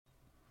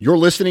You're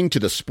listening to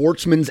the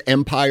Sportsman's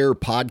Empire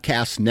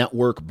Podcast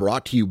Network,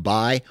 brought to you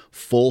by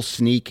Full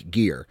Sneak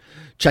Gear.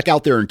 Check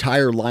out their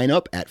entire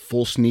lineup at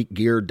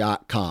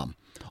fullsneakgear.com.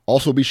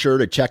 Also be sure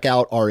to check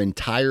out our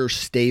entire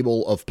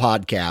stable of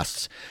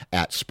podcasts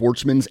at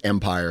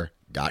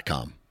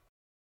sportsmansempire.com.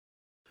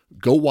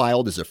 Go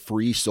Wild is a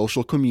free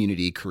social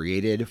community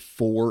created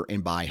for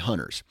and by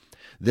hunters.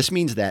 This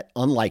means that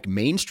unlike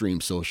mainstream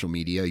social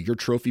media, your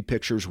trophy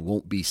pictures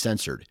won't be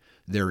censored.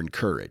 They're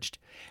encouraged.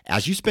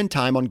 As you spend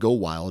time on Go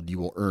Wild, you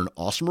will earn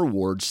awesome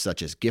rewards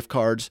such as gift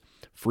cards,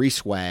 free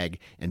swag,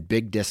 and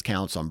big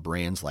discounts on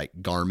brands like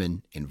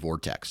Garmin and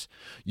Vortex.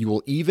 You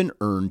will even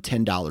earn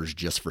 $10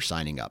 just for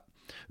signing up.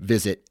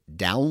 Visit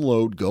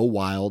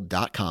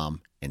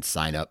downloadgowild.com and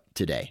sign up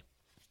today.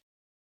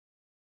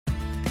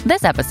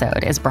 This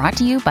episode is brought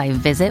to you by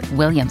Visit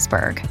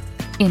Williamsburg.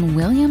 In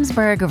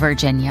Williamsburg,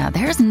 Virginia,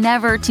 there's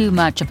never too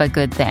much of a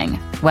good thing.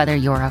 Whether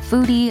you're a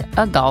foodie,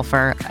 a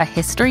golfer, a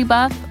history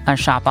buff, a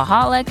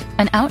shopaholic,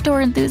 an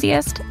outdoor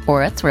enthusiast,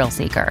 or a thrill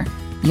seeker,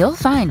 you'll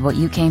find what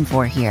you came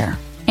for here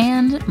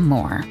and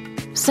more.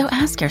 So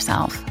ask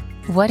yourself,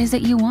 what is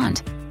it you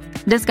want?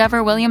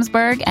 Discover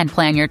Williamsburg and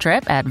plan your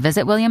trip at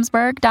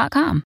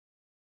visitwilliamsburg.com.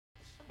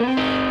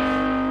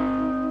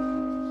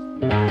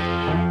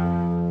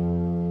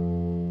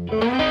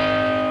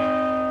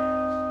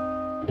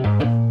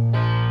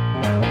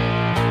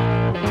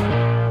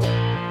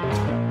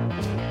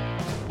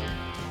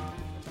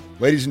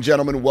 Ladies and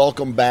gentlemen,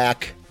 welcome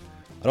back.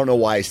 I don't know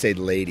why I say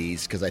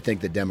ladies, because I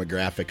think the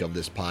demographic of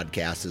this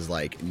podcast is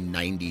like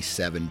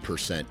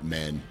 97%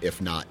 men, if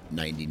not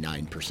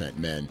 99%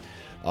 men.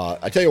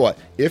 I tell you what,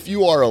 if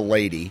you are a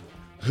lady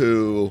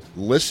who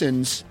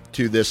listens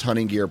to this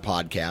Hunting Gear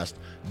podcast,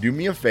 do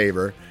me a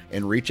favor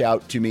and reach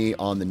out to me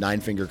on the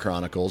Nine Finger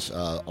Chronicles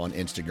on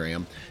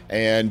Instagram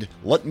and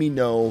let me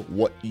know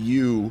what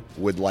you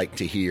would like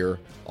to hear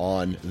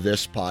on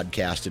this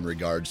podcast in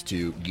regards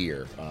to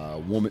gear,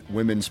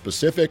 women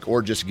specific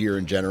or just gear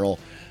in general.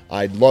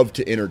 I'd love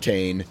to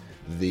entertain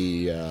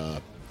the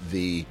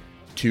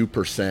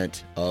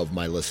 2% of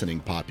my listening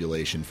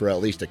population for at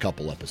least a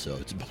couple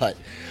episodes. But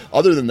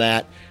other than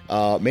that,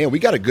 man, we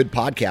got a good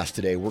podcast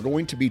today. We're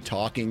going to be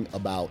talking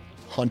about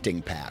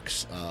hunting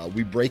packs.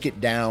 We break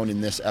it down in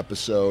this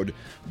episode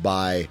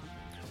by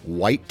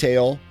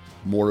whitetail,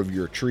 more of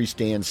your tree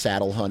stand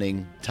saddle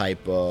hunting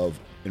type of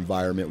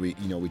environment.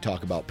 We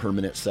talk about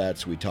permanent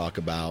sets. We talk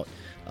about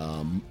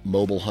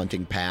mobile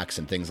hunting packs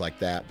and things like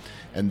that.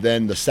 And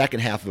then the second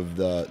half of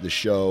the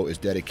show is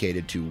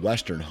dedicated to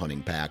Western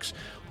hunting packs.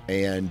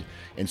 And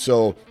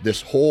so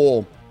this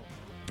whole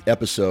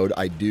episode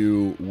I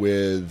do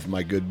with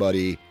my good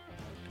buddy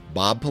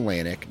Bob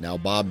Polanic. Now,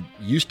 Bob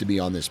used to be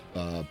on this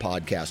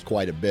podcast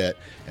quite a bit,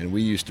 and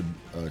we used to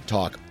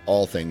talk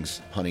all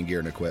things hunting gear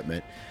and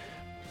equipment.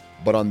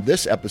 But on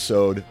this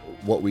episode,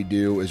 what we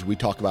do is we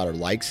talk about our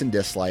likes and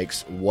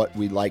dislikes, what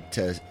we like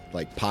to,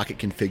 like pocket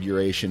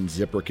configuration,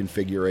 zipper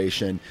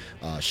configuration,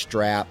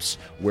 straps,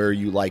 where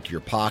you like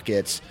your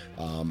pockets,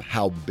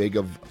 how big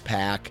of a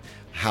pack,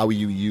 how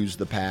you use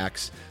the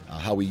packs,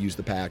 how we use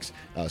the packs,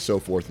 so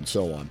forth and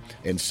so on.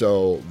 And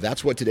so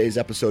that's what today's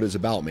episode is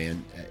about,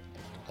 man.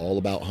 All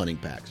about hunting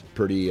packs.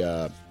 Pretty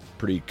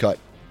cut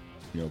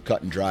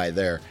and dry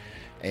there.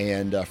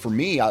 And for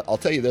me, I'll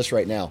tell you this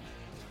right now.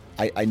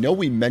 I know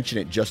we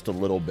mentioned it just a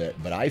little bit,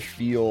 but I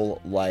feel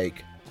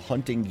like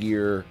hunting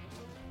gear,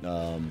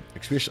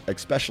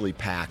 especially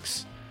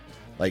packs,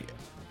 like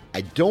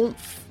I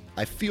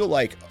feel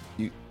like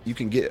you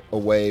can get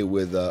away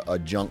with a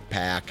junk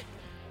pack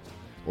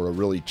or a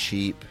really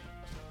cheap,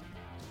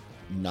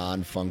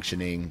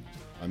 non-functioning.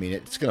 I mean,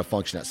 it's going to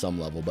function at some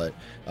level, but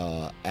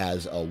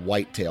as a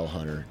whitetail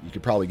hunter, you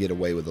could probably get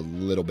away with a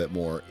little bit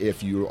more.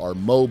 If you are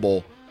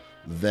mobile,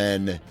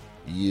 then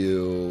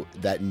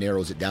that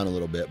narrows it down a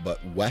little bit. But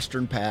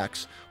Western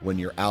packs, when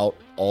you're out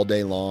all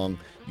day long,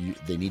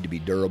 they need to be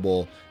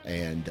durable,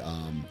 and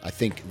I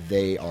think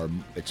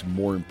it's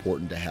more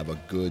important to have a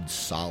good,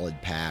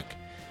 solid pack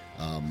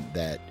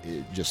that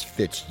it just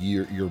fits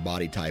your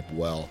body type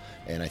well.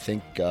 And I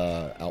think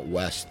out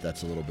west,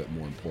 that's a little bit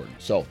more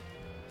important. So,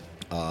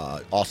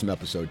 awesome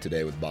episode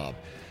today with Bob.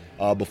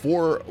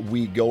 Before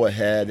we go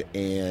ahead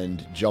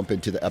and jump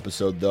into the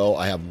episode, though,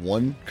 I have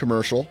one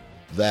commercial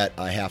that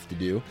I have to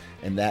do,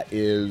 and that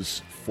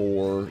is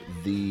for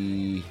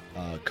the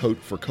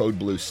Code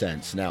Blue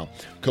Scents. Now,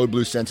 Code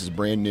Blue Scents is a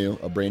brand new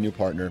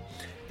partner,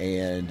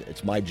 and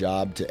it's my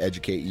job to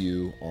educate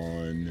you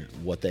on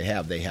what they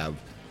have. They have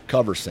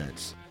cover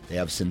scents, they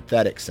have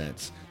synthetic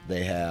scents,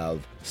 they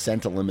have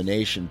scent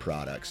elimination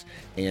products,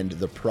 and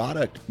the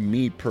product,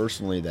 me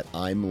personally, that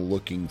I'm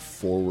looking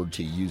forward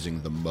to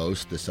using the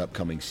most this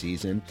upcoming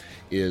season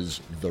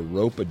is the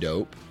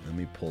Rope-A-Dope. Let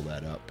me pull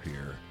that up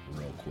here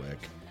real quick.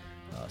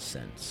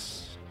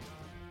 Scents.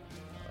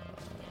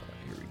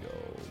 Here we go.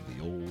 The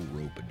old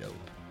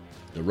Rope-A-Dope.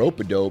 The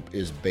Rope-A-Dope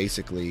is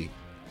basically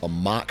a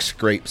mock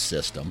scrape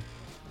system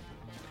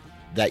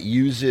that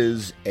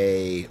uses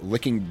a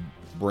licking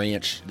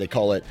branch. They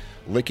call it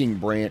licking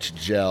branch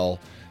gel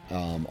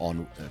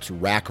on it's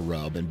rack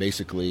rub, and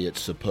basically it's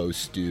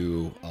supposed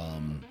to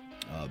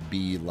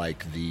be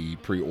like the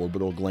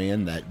preorbital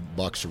gland that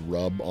bucks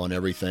rub on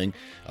everything,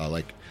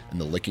 like in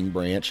the licking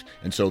branch.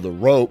 And so the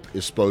rope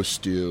is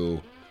supposed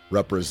to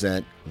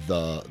represent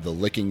the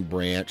licking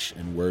branch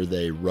and where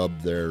they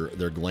rub their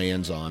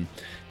glands on.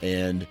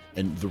 And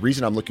the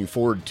reason I'm looking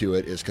forward to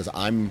it is because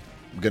I'm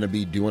going to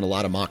be doing a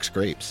lot of mock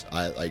scrapes.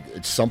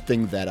 It's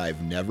something that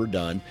I've never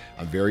done.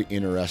 I'm very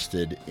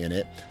interested in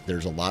it.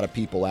 There's a lot of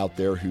people out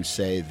there who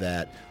say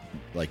that,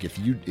 like, if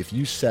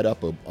you set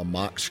up a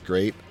mock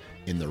scrape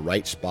in the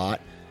right spot,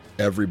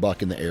 every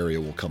buck in the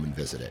area will come and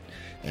visit it.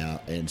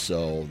 And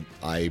so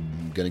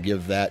I'm going to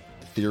give that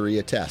theory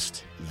a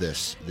test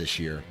this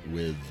year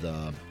with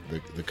the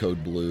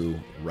Code Blue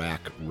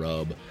rack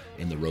rub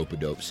in the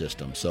Rope-A-Dope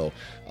system. So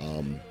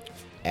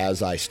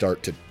as I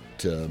start to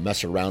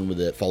mess around with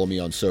it, follow me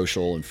on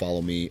social and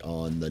follow me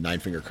on the Nine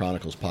Finger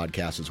Chronicles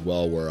podcast as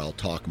well, where I'll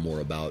talk more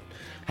about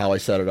how I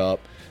set it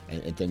up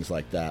and things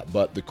like that.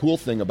 But the cool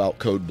thing about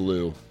Code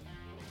Blue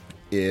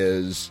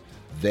is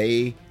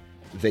they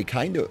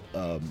kind of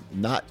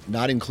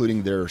not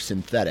including their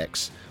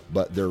synthetics,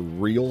 but their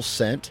real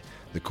scent.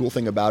 The cool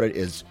thing about it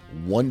is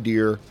one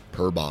deer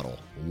per bottle,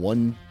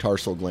 one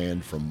tarsal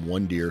gland from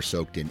one deer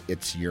soaked in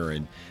its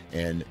urine,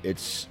 and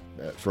it's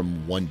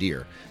from one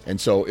deer. And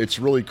so it's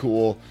really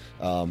cool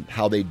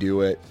how they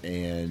do it,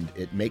 and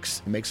it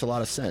makes a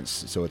lot of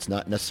sense. So it's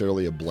not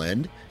necessarily a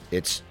blend.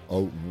 It's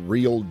a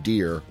real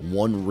deer,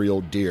 one real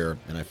deer.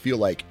 And I feel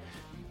like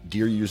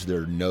deer use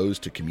their nose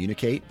to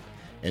communicate.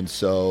 And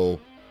so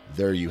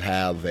there you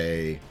have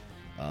a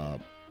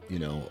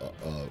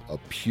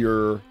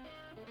pure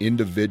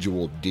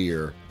individual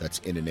deer that's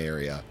in an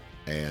area.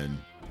 And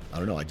I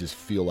don't know, I just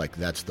feel like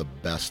that's the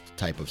best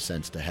type of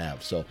scents to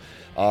have. So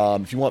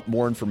if you want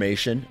more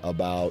information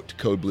about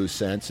Code Blue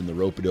Scents and the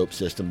Rope-A-Dope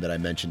system that I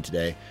mentioned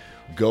today,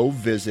 go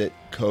visit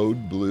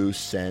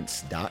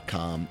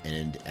codebluescents.com,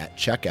 and at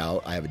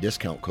checkout, I have a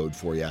discount code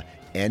for you,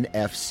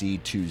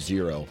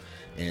 NFC20,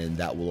 and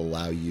that will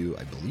allow you,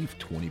 I believe,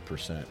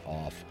 20%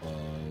 off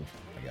of,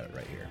 I got it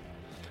right here.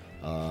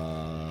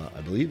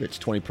 I believe it's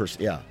 20%,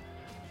 yeah,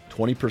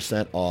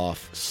 20%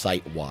 off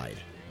site-wide.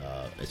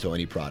 So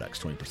any products,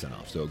 20%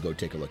 off. So go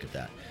take a look at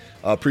that.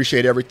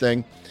 Appreciate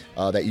everything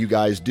that you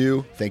guys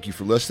do. Thank you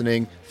for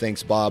listening.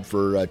 Thanks, Bob,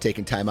 for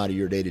taking time out of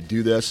your day to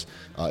do this.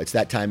 It's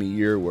that time of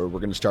year where we're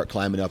going to start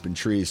climbing up in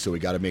trees, so we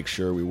got to make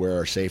sure we wear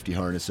our safety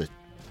harnesses.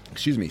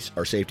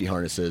 Our safety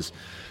harnesses.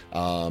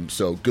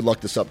 So good luck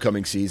this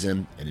upcoming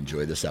season, and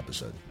enjoy this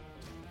episode.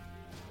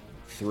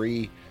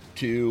 3,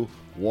 2,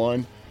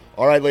 1.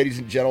 All right, ladies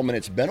and gentlemen,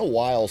 it's been a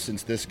while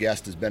since this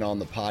guest has been on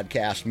the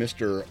podcast,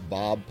 Mr.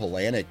 Bob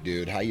Polanic,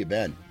 dude. How you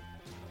been?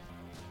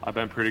 I've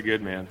been pretty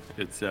good, man.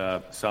 It's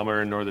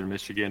summer in northern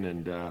Michigan,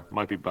 and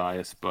might be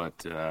biased,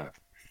 but I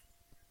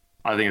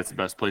think it's the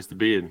best place to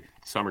be in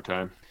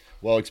summertime.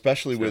 Well,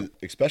 especially with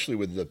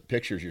the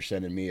pictures you're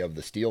sending me of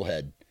the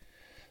steelhead.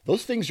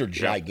 Those things are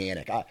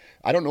gigantic. Yeah.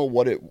 I don't know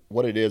what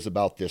it is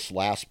about this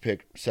last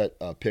set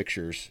of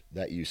pictures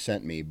that you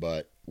sent me,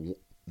 but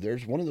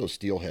there's one of those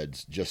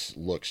steelheads just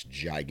looks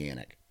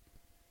gigantic.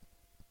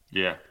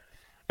 Yeah,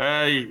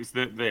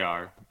 they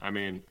are. I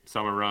mean,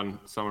 summer run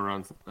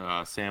salmon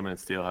and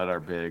steelhead are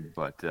big,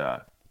 but yeah,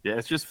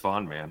 it's just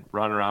fun, man.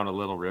 Running around a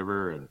little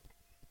river and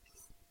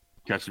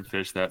catching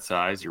fish that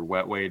size. You're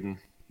wet wading,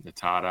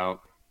 it's hot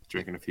out,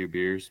 drinking a few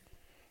beers.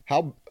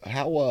 How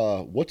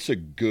what's a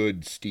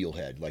good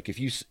steelhead? Like if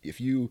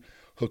you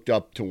hooked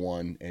up to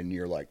one and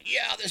you're like,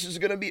 yeah, this is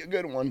gonna be a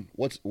good one.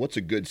 What's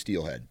a good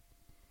steelhead?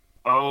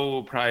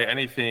 Oh, probably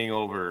anything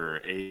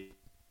over 8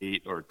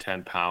 or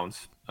 10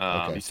 pounds.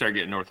 Okay. You start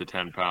getting north of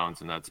 10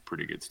 pounds, and that's a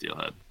pretty good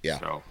steelhead. Yeah.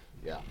 So,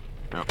 yeah.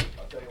 Yep.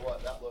 I'll tell you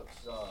what, that looks.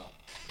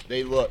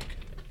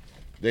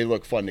 They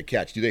look fun to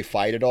catch. Do they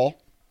fight at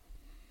all?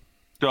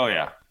 Oh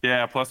yeah.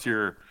 Plus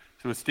so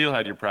with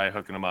steelhead, you're probably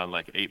hooking them on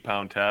like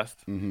 8-pound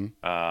test.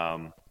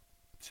 Mm-hmm.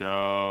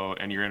 So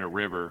and you're in a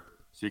river,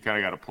 so you kind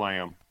of got to play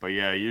them. But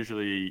yeah,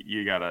 usually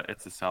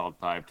it's a solid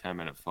 5-10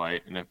 minute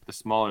fight, and if the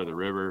smaller the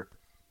river,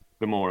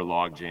 the more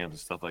log jams and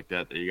stuff like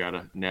that you got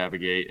to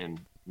navigate and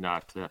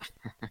not.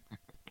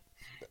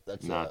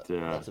 That's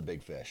a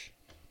big fish.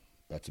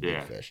 That's a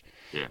big fish.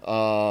 Yeah.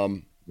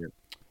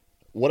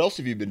 What else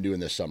have you been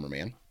doing this summer,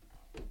 man?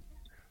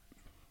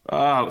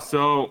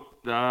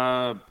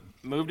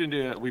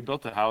 We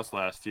built a house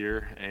last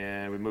year,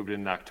 and we moved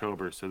in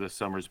October. So this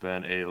summer's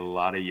been a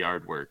lot of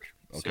yard work.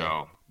 Okay.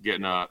 So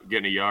getting a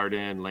yard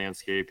in,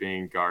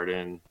 landscaping,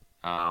 garden.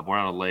 We're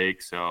on a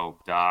lake, so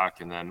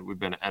dock, and then we've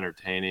been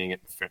entertaining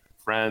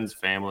friends,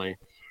 family,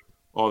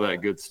 all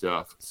that good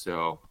stuff.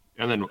 So,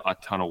 and then a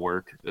ton of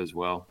work as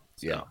well.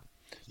 So,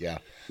 yeah.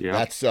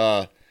 That's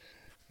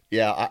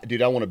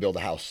dude, I want to build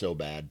a house so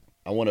bad.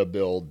 I want to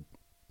build,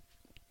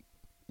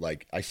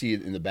 like, I see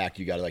it in the back.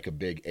 You got like a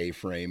big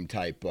A-frame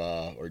type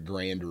or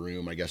grand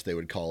room, I guess they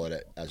would call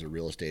it as a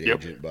real estate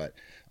agent. But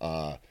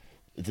let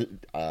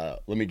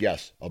me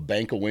guess, a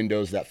bank of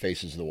windows that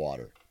faces the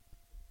water.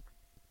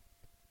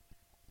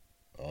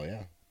 Oh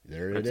yeah,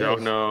 There I it don't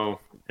is. know.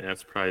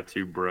 That's probably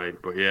too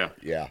bright, but yeah.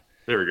 Yeah.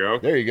 There we go.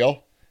 There you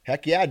go.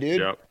 Heck yeah,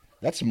 dude. Yep.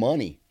 That's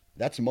money.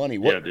 That's money.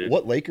 Yeah, What dude.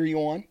 what lake are you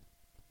on?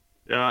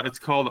 It's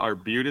called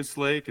Arbutus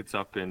Lake. It's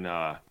up in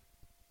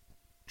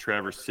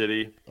Traverse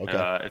City.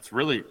 Okay. It's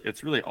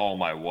really all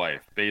my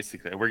wife.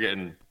 Basically,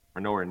 we're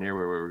nowhere near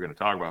where we were going to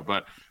talk about,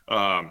 but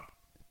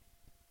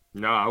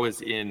no, I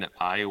was in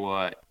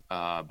Iowa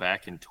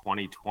back in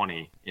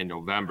 2020 in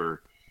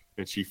November,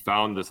 and she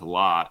found this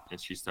lot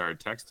and she started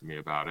texting me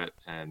about it.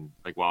 And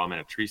like while I'm in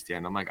a tree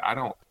stand, I'm like,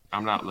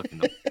 I'm not looking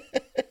to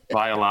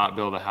buy a lot,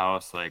 build a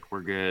house. Like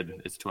we're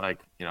good. It's like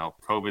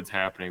COVID's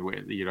happening.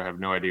 Have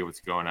no idea what's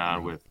going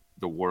on with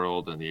the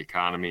world and the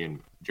economy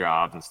and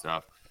jobs and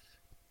stuff.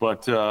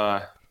 But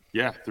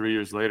yeah, 3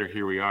 years later,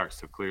 here we are.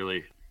 So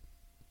clearly,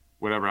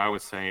 whatever I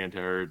was saying to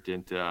her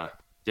didn't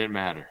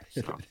matter.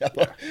 So,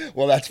 yeah.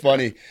 Well, that's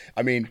funny.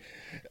 I mean,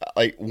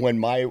 like when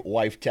my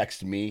wife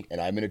texts me and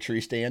I'm in a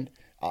tree stand,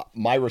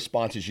 my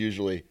response is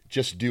usually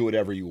just do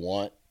whatever you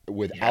want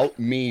without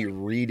me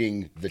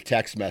reading the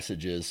text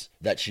messages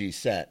that she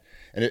sent.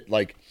 And it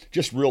like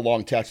just real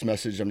long text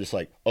message. I'm just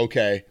like,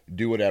 okay,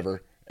 do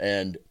whatever.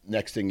 And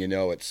next thing you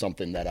know, it's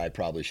something that I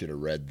probably should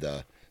have read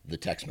the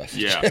text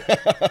message. Yeah.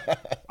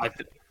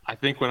 I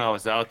think when I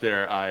was out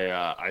there,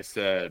 I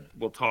said,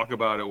 we'll talk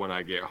about it when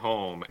I get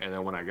home. And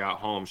then when I got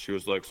home, she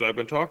was like, so I've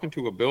been talking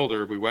to a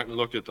builder. We went and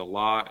looked at the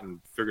lot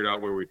and figured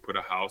out where we'd put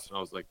a house. And I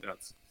was like,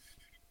 that's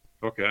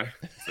okay.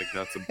 It's like,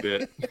 that's a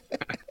bit,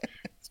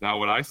 it's not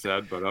what I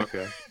said, but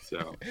okay.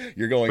 So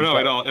You're going.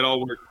 but no,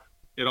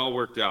 it all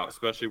worked out,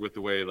 especially with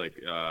the way like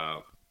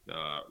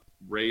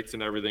rates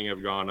and everything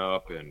have gone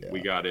up. And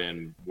we got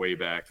in way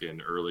back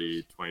in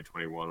early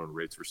 2021 when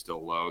rates were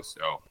still low.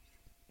 So,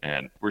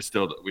 and we're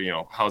still,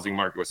 housing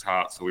market was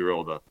hot, so we were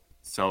able to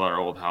sell our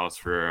old house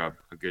for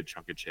a good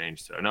chunk of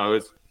change. So no,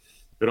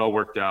 it all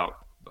worked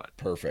out. But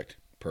Perfect.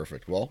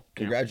 Well,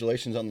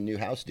 congratulations on the new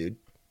house, dude.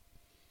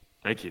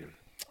 thank you.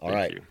 All Thank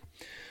right. you.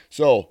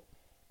 So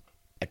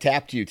I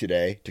tapped you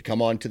today to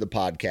come on to the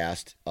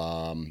podcast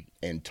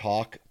and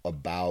talk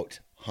about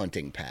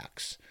hunting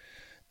packs.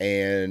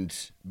 And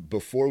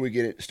before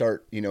we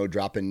start,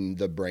 dropping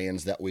the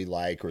brands that we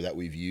like or that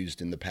we've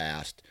used in the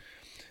past,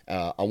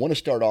 I want to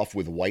start off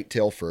with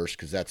whitetail first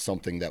because that's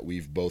something that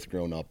we've both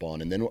grown up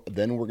on, and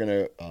then we're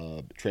going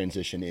to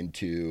transition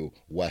into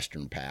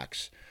Western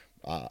packs.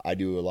 I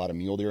do a lot of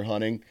mule deer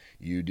hunting.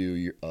 You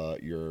do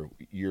your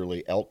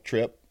yearly elk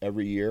trip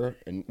every year.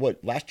 And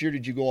last year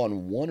did you go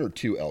on 1 or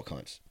 2 elk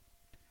hunts?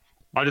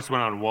 I just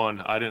went on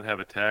one. I didn't have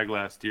a tag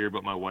last year,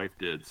 but my wife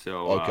did.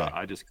 So Okay.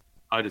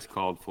 I just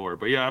called for it.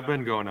 But yeah, I've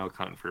been going elk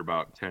hunting for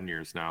about 10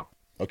 years now.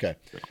 Okay.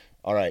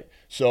 All right.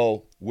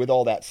 So with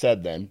all that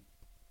said then,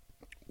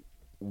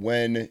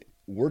 when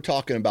we're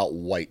talking about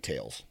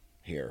whitetails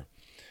here,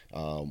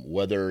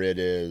 whether it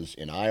is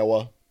in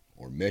Iowa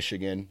or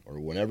Michigan or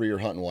whenever you're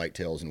hunting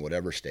whitetails in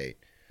whatever state,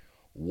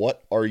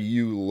 what are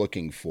you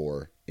looking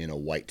for in a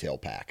whitetail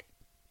pack?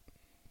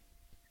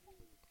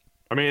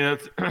 I mean,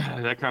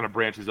 that kind of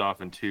branches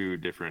off in 2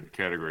 different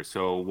categories.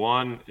 So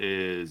one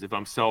is if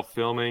I'm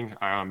self-filming,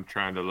 I'm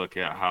trying to look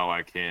at how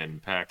I can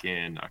pack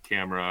in a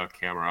camera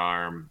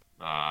arm,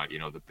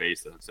 the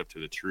base that hooks up to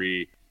the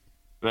tree.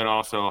 Then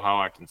also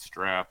how I can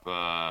strap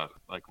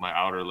like my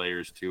outer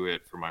layers to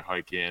it for my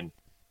hike in.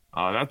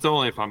 That's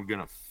only if I'm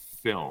gonna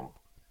film.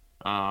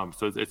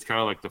 So it's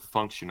kind of like the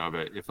function of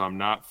it. If I'm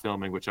not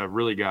filming, which I've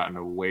really gotten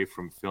away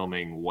from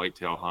filming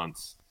whitetail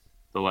hunts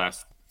the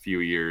last few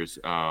years.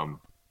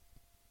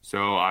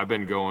 So I've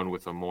been going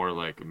with a more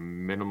like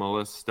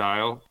minimalist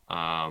style,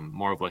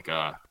 more of like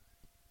a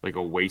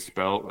waist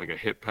belt, like a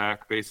hip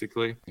pack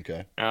basically.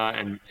 Okay.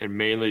 And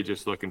mainly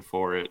just looking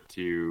for it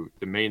to,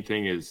 the main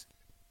thing is,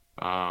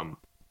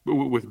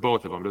 with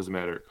both of them, it doesn't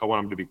matter. I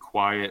want them to be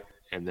quiet,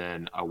 and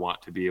then I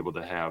want to be able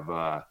to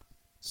have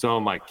some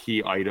of my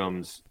key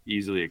items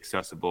easily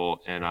accessible.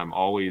 And I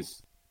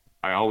always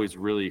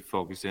really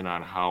focus in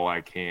on how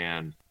I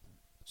can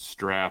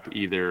strap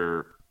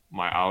either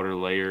my outer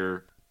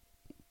layer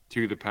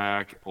to the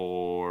pack,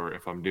 or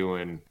if I'm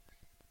doing,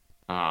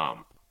 if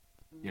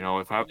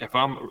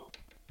I'm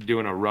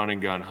doing a run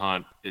and gun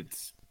hunt,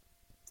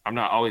 I'm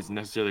not always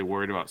necessarily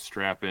worried about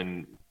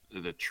strapping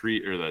the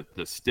tree or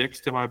the sticks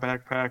to my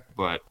backpack,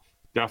 but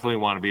definitely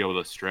want to be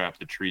able to strap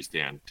the tree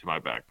stand to my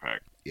backpack.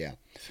 Yeah.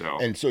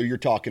 So you're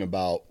talking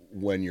about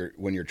when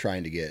you're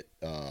trying to get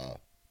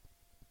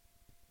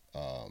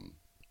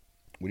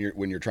when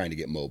you're trying to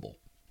get mobile.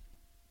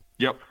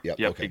 Yep.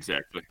 Okay.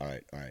 Exactly. All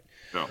right.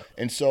 So.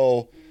 And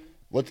so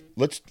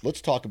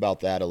let's talk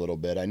about that a little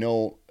bit. I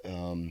know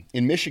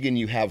in Michigan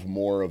you have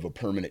more of a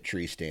permanent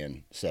tree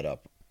stand set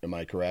up. Am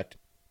I correct?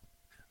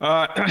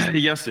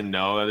 Yes and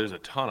no. There's a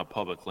ton of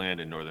public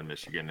land in northern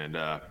Michigan, and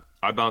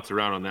I bounce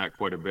around on that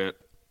quite a bit.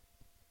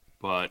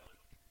 But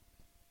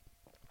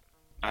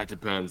it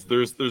depends.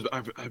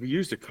 I've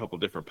used a couple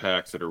different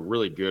packs that are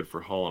really good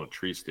for hauling a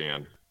tree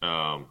stand,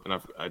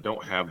 and I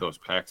don't have those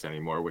packs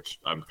anymore,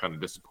 which I'm kind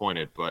of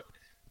disappointed. But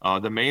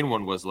the main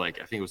one was I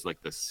think it was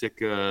like the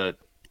Sitka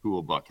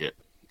Tool Bucket.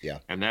 Yeah.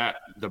 And that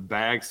the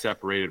bag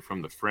separated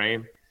from the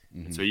frame.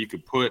 And so you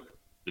could put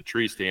the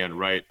tree stand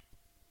right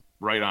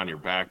on your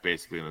back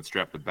basically, and then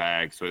strap the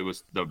bag. So it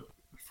was the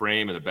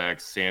frame and the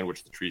bag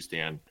sandwiched the tree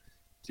stand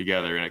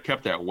together, and it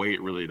kept that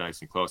weight really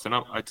nice and close. And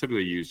I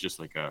typically use just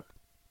like a,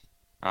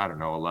 I don't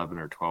know, 11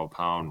 or 12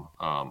 pound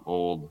the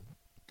old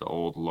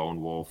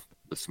Lone Wolf,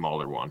 the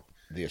smaller one.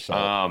 The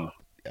Assault.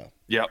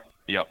 Yeah.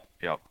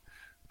 Yep.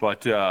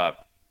 But I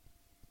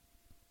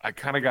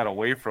kind of got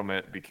away from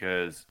it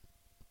because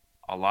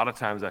a lot of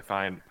times I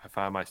find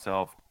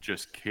myself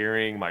just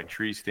carrying my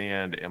tree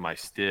stand and my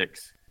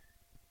sticks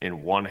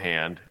in one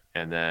hand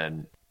and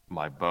then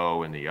my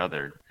bow in the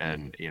other.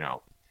 And,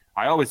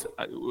 I always,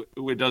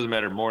 it doesn't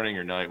matter morning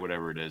or night,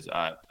 whatever it is.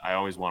 I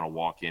always want to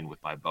walk in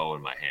with my bow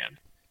in my hand.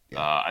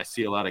 Yeah. I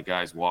see a lot of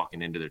guys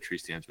walking into their tree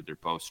stands with their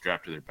bow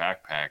strapped to their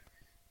backpack.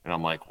 And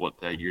I'm like,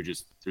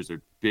 there's a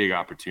big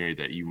opportunity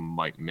that you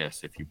might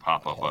miss if you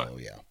pop up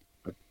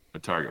a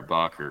target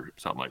buck or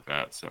something like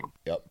that. So,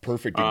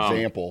 perfect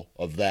example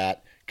of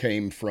that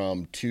came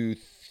from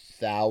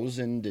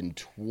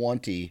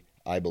 2020,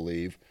 I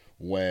believe,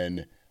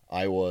 when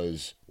I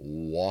was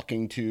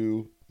walking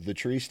to the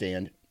tree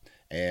stand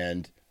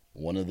and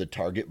one of the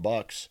target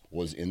bucks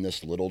was in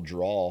this little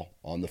draw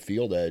on the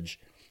field edge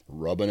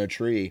rubbing a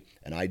tree,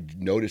 and I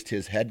noticed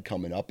his head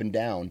coming up and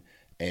down,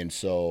 and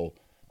so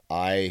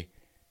I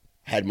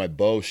had my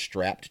bow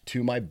strapped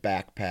to my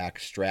backpack,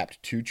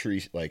 strapped to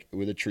trees, like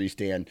with a tree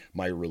stand.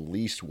 My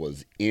release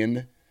was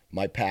in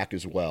my pack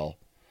as well,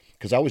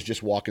 because I was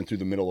just walking through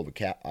the middle of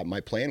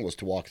my plan was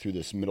to walk through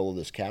this middle of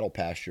this cattle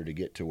pasture to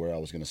get to where I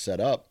was going to set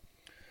up.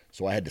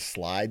 So I had to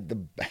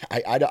slide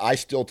I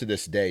still to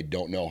this day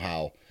don't know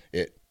how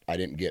I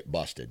didn't get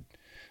busted.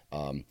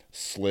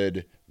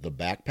 Slid the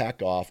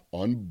backpack off,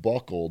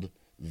 unbuckled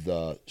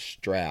the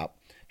strap,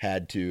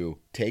 had to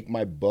take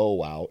my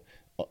bow out,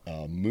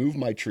 move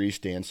my tree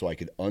stand so I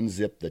could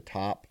unzip the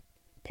top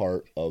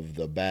part of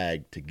the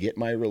bag to get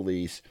my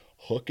release,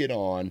 hook it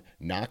on,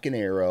 knock an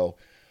arrow,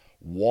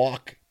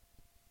 walk.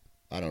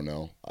 I don't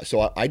know.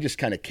 So I just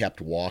kind of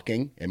kept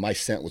walking, and my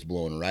scent was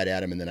blowing right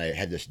at him. And then I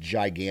had this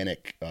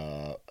gigantic,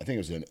 I think it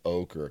was an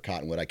oak or a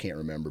cottonwood, I can't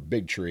remember,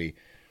 big tree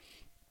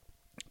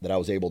that I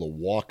was able to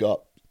walk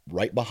up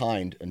right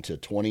behind into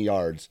 20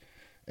 yards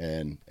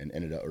and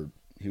ended up, or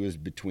he was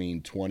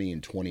between 20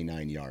 and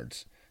 29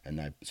 yards.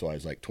 And so I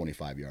was like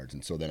 25 yards.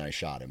 And so then I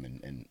shot him,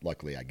 and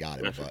luckily I got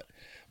him.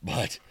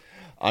 But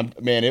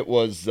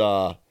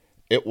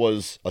it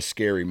was a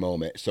scary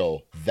moment.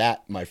 So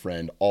that, my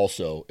friend,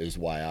 also is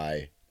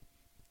why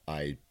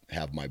I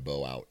have my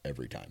bow out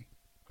every time.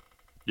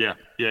 Yeah.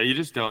 You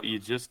just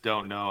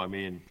don't know. I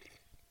mean,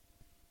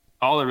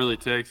 all it really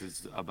takes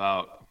is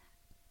about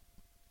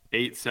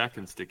 8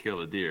 seconds to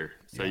kill a deer.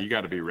 So you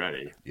got to be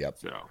ready. Yep.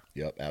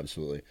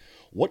 Absolutely.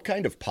 What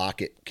kind of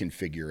pocket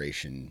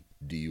configuration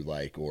do you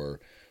like, or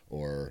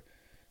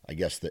I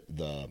guess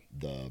the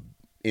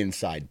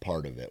inside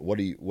part of it? What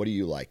do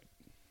you like?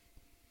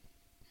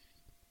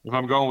 If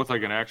I'm going with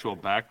like an actual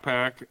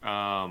backpack,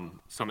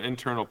 some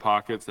internal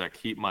pockets that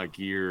keep my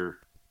gear,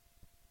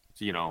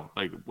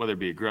 like whether it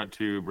be a grunt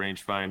tube,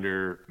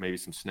 rangefinder, maybe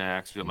some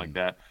snacks, something like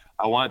that.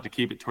 I want it to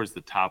keep it towards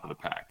the top of the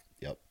pack.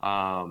 Yep.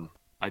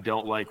 I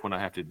don't like when I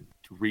have to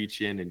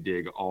reach in and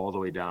dig all the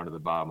way down to the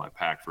bottom of my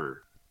pack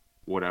for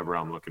whatever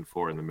I'm looking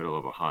for in the middle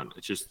of a hunt.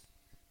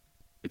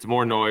 It's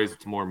more noise,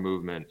 it's more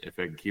movement if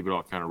I can keep it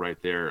all kind of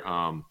right there.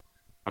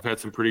 I've had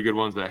some pretty good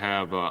ones that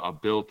have a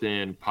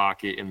built-in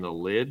pocket in the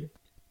lid.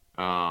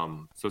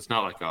 So it's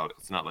not like a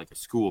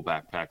school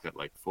backpack that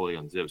like fully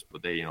unzips,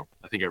 but they, I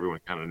think everyone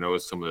kind of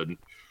knows some of the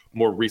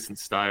more recent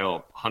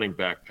style hunting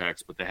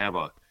backpacks, but they have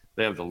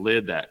the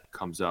lid that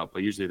comes up,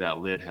 but usually that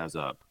lid has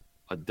a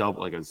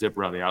double, like a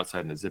zipper on the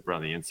outside and a zipper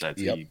on the inside,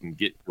 so you can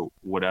get to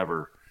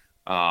whatever.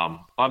 A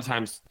lot of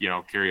times,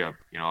 carry a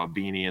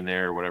beanie in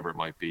there or whatever it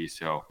might be.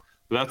 So,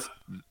 but that's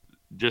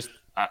just,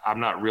 I'm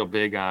not real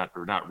big on,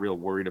 or not real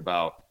worried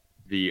about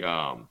the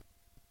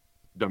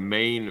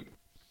main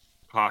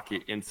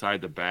pocket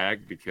inside the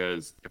bag,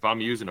 because if I'm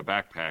using a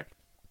backpack,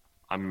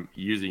 I'm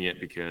using it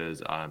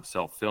because I'm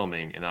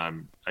self-filming, and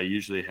I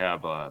usually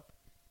have a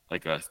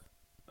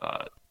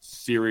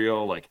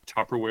cereal, like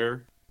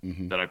Tupperware,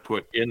 that I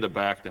put in the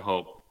back to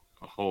help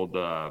hold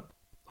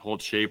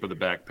shape of the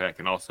backpack,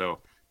 and also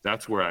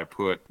that's where I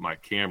put my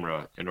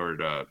camera in order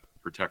to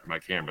protect my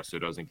camera so it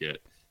doesn't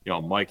get,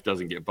 mic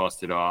doesn't get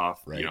busted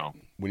off. Right.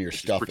 When you're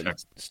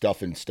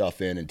stuffing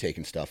stuff in and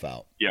taking stuff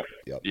out. Yep.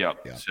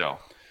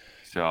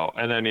 So,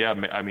 and then,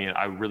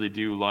 I really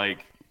do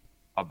like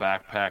a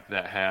backpack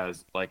that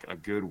has like a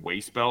good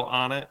waist belt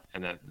on it,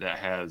 and that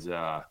has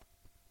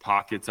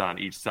pockets on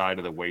each side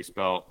of the waist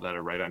belt that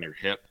are right on your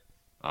hip.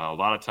 A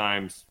lot of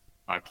times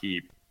I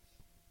keep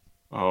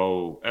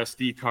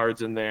SD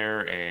cards in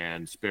there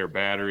and spare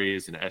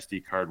batteries and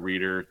SD card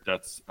reader.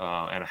 That's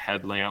and a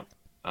headlamp.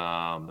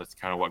 That's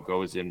kind of what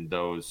goes in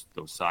those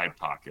side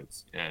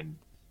pockets, and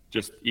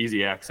just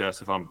easy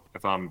access. If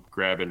I'm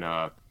grabbing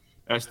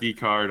SD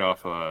card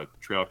off a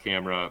trail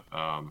camera,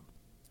 I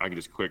can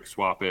just quick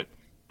swap it.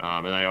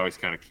 And I always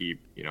kind of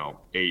keep,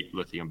 8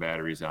 lithium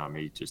batteries on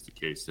me just in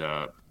case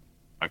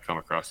I come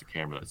across a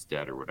camera that's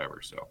dead or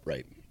whatever. So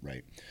Right,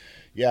 right.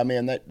 Yeah,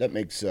 man, that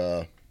makes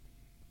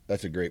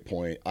that's a great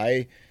point.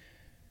 I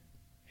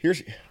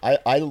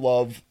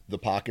love the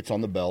pockets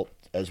on the belt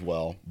as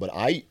well, but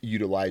I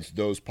utilize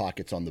those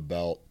pockets on the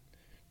belt.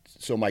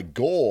 So my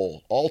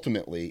goal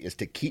ultimately is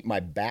to keep my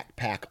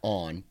backpack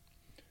on.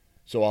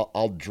 So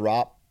I'll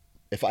drop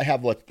if I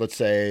have let's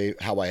say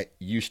how I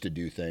used to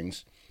do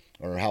things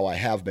or how I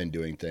have been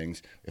doing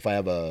things. If I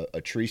have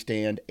a tree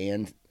stand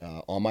and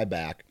on my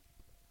back,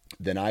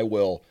 then I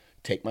will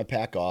take my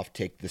pack off,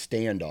 take the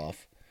stand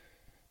off,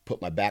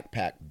 put my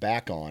backpack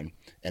back on,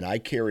 and I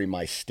carry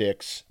my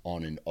sticks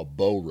on a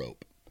bow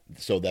rope.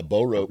 So that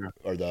bow rope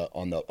or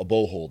a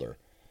bow holder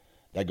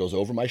that goes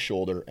over my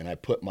shoulder, and I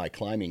put my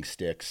climbing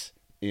sticks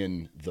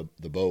in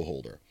the bow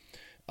holder.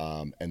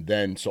 And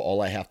then so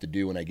all I have to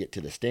do when I get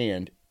to the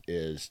stand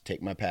is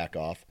take my pack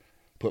off,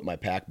 put my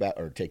pack back,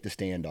 or take the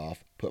stand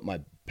off, put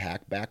my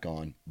pack back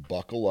on,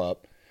 buckle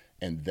up,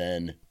 and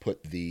then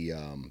put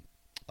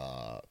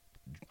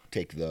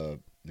take the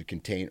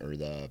contain or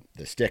the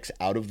sticks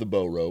out of the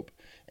bow rope,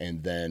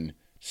 and then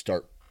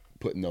start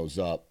putting those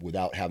up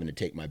without having to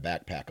take my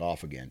backpack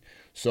off again.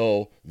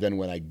 So then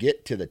when I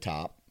get to the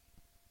top,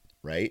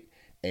 right,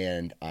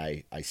 and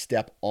I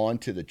step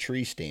onto the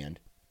tree stand,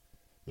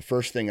 the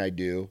first thing I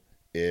do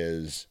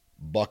is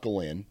buckle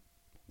in.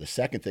 The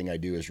second thing I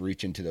do is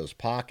reach into those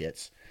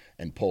pockets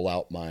and pull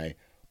out my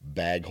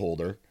bag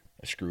holder.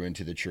 I screw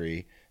into the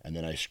tree, and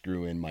then I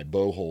screw in my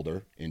bow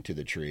holder into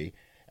the tree,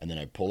 and then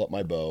I pull up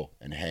my bow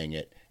and hang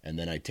it, and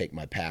then I take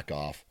my pack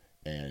off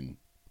and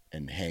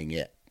hang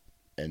it.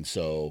 And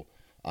so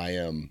I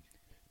am.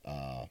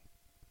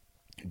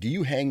 Do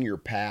you hang your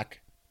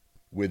pack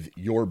with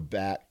your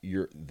back,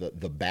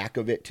 the back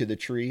of it to the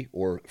tree,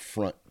 or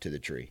front to the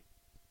tree?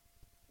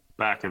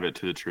 back of it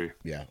to the tree.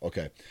 Yeah.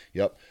 Okay.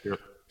 Yep. Yep.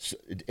 So,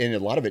 and a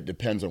lot of it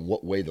depends on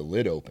what way the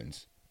lid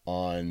opens.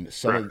 On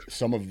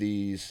some of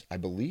these, I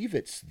believe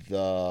it's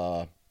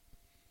the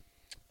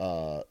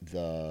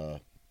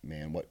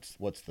man.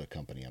 What's the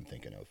company I'm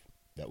thinking of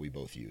that we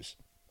both use?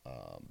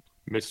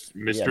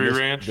 Mystery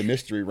Ranch. The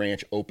Mystery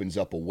Ranch opens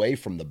up away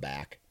from the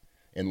back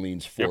and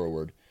leans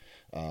forward.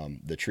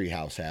 The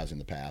Treehouse has in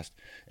the past,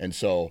 and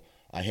so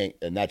I hang,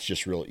 and that's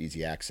just real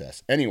easy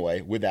access.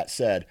 Anyway, with that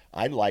said,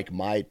 I like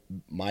my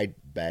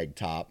bag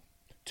top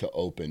to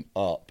open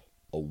up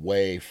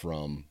away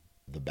from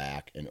the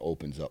back and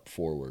opens up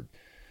forward.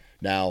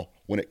 Now,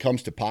 when it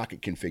comes to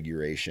pocket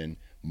configuration,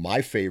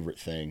 my favorite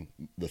thing,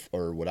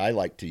 or what I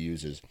like to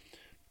use, is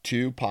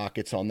 2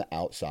 pockets on the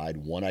outside.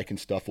 One I can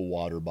stuff a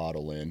water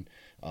bottle in,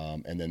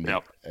 and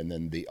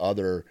then the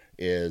other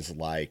is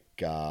like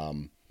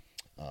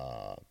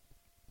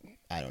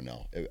I don't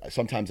know.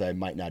 Sometimes I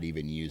might not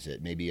even use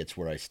it. Maybe it's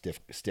where I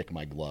stick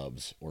my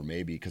gloves, or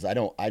maybe because I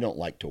don't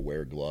like to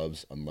wear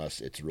gloves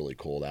unless it's really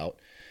cold out.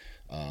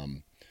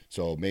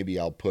 So maybe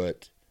I'll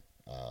put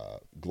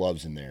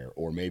gloves in there,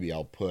 or maybe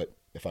I'll put,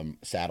 if I'm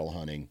saddle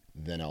hunting,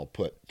 then I'll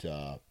put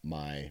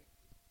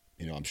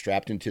I'm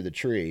strapped into the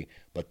tree,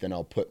 but then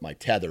I'll put my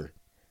tether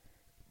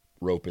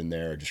rope in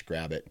there, just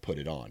grab it and put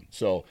it on.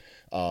 So,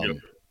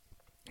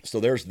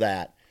 so there's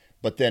that.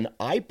 But then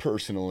I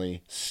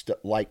personally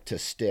like to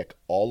stick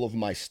all of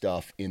my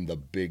stuff in the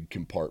big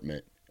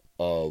compartment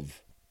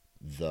of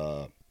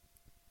the.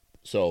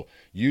 So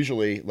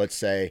usually, let's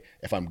say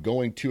if I'm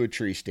going to a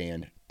tree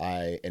stand,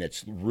 and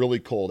it's really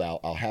cold out,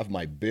 I'll have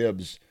my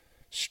bibs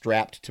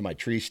strapped to my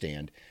tree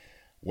stand.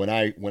 When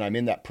I'm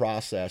in that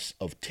process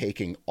of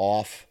taking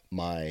off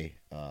my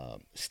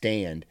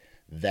stand,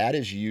 that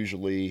is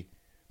usually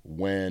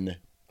when,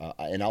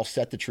 and I'll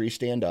set the tree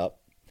stand up.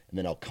 And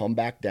then I'll come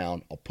back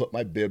down, I'll put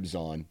my bibs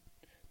on,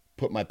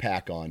 put my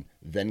pack on,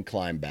 then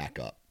climb back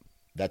up.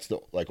 That's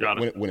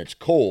when it's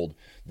cold,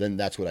 then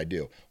that's what I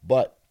do.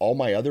 But all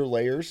my other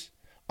layers,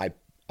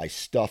 I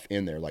stuff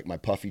in there, like my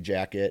puffy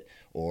jacket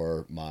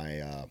or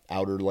my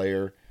outer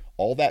layer.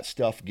 All that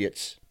stuff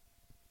gets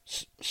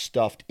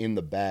stuffed in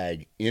the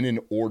bag in an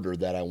order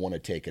that I want to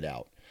take it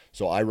out.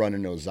 So I run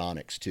an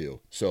Ozonics too.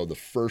 So the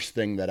first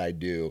thing that I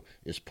do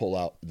is pull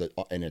out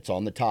and it's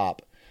on the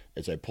top.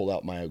 As I pull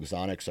out my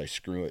Ozonics, I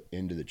screw it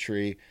into the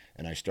tree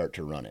and I start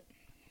to run it.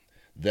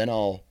 Then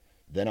I'll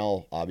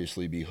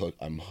obviously be hooked.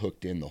 I'm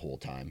hooked in the whole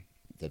time.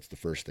 That's the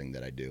first thing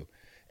that I do.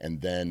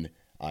 And then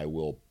I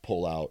will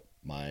pull out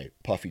my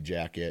puffy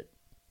jacket,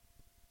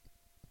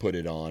 put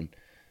it on,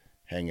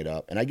 hang it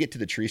up. And I get to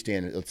the tree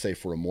stand, let's say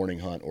for a morning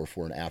hunt or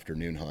for an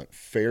afternoon hunt,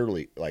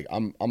 fairly, like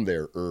I'm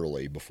there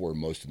early before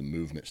most of the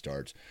movement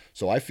starts.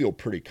 So I feel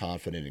pretty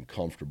confident and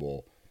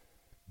comfortable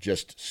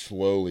just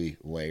slowly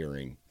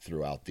layering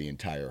throughout the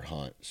entire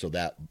hunt, so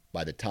that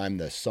by the time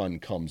the sun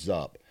comes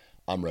up,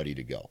 I'm ready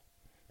to go,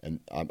 and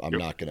I'm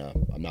not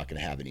gonna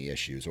have any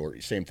issues. Or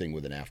same thing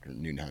with an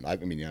afternoon hunt.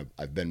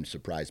 I've been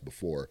surprised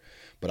before,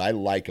 but I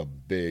like a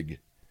big,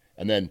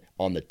 and then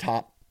on the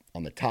top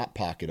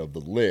pocket of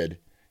the lid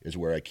is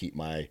where I keep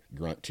my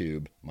grunt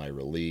tube, my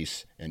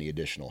release, any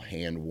additional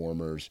hand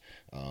warmers,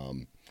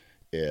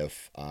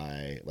 If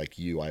I, like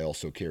you, I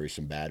also carry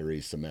some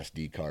batteries, some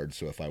SD cards.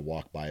 So if I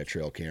walk by a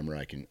trail camera,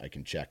 I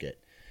can check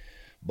it.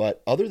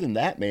 But other than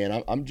that,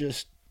 man, I'm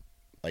just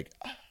like,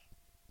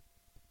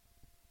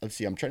 let's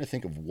see, I'm trying to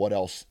think of what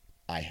else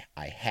I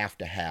have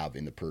to have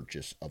in the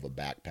purchase of a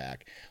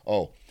backpack.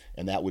 Oh,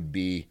 and that would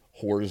be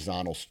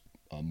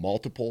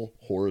multiple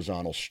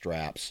horizontal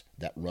straps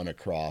that run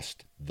across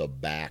the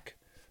back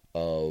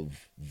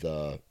of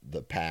the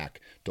pack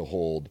to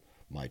hold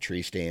my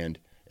tree stand.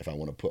 If I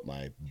want to put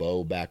my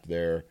bow back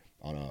there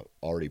on a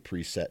already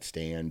preset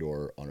stand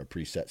or on a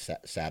preset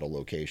saddle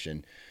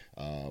location,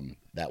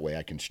 that way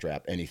I can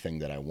strap anything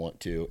that I want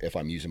to. If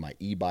I'm using my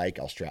e-bike,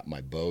 I'll strap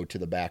my bow to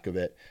the back of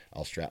it.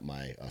 I'll strap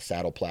my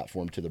saddle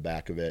platform to the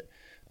back of it.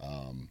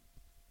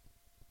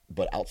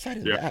 But outside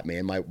of that,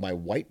 man, my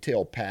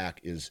whitetail pack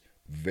is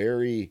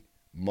very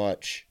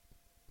much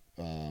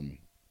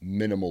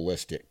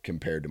minimalistic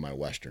compared to my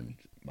western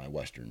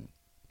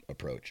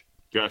approach.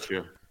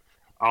 Gotcha.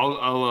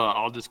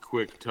 I'll just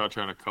quick touch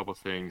on a couple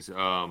things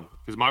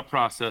because my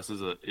process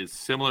is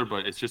similar,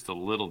 but it's just a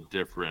little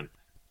different.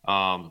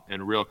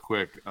 And real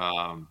quick,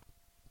 are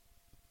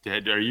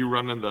you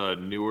running the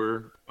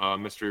newer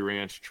Mystery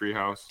Ranch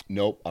Treehouse?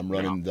 Nope, I'm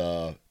running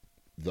the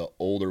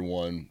older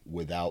one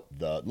without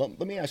the. Let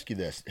me ask you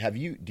this: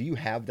 do you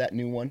have that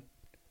new one?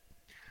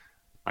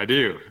 I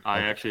do. I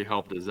actually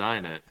helped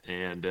design it,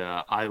 and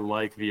I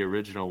like the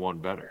original one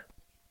better.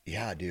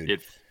 Yeah,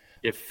 dude.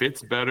 It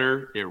fits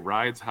better. It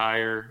rides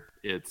higher.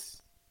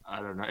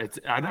 I don't know.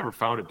 I never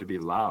found it to be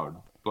loud,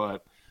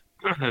 but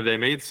they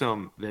made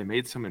some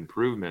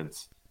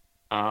improvements.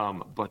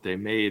 But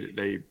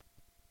I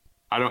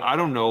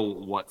don't know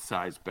what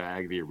size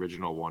bag the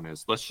original one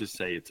is. Let's just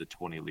say it's a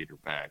 20-liter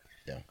bag.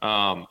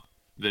 Yeah.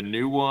 The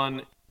new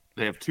one,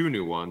 they have two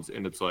new ones,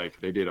 and it's like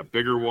they did a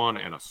bigger one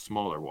and a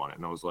smaller one.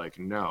 And I was like,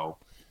 no,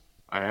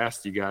 I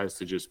asked you guys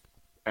to just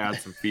add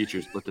some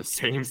features, but the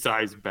same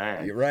size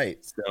bag. You're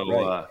right. So,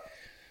 right.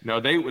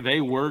 No, they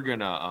were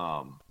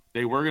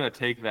gonna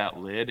take that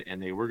lid and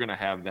they were gonna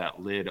have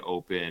that lid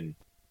open.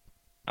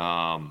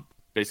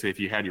 Basically, if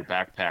you had your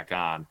backpack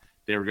on,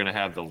 they were gonna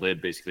have the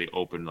lid basically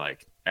open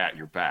like at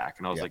your back,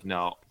 and I was like,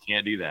 no,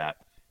 can't do that.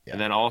 Yeah.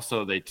 And then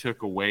also they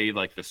took away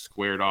like the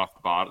squared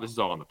off bottom. This is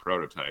all on the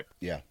prototype.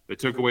 Yeah. They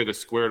took away the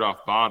squared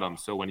off bottom,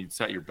 so when you'd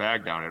set your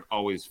bag down, it'd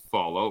always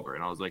fall over.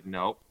 And I was like,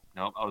 nope.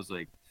 I was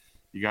like,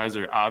 you guys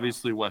are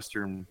obviously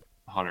Western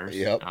hunters.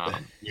 Yep.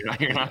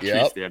 You're not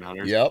tree stand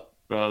hunters. Yep.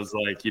 But I was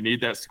like, you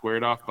need that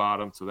squared off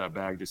bottom so that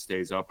bag just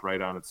stays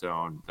upright on its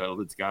own. The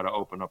lid's got to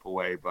open up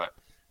away.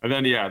 And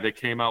then they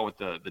came out with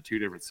the two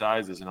different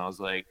sizes, and I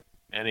was like,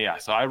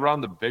 so I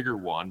run the bigger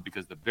one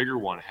because the bigger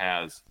one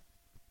has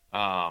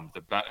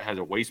has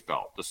a waist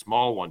belt. The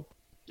small one,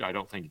 I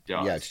don't think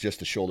does. Yeah, it's just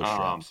the shoulder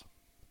straps.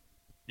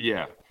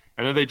 Yeah,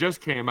 and then they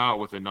just came out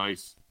with a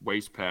nice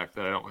waist pack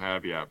that I don't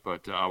have yet,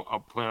 but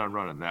I'll plan on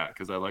running that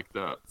because I like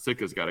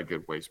Sitka's got a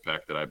good waist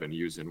pack that I've been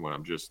using when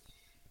I'm just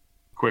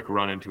quick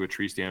run into a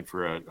tree stand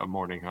for a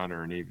morning hunt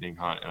or an evening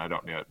hunt, and I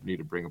don't need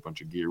to bring a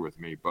bunch of gear with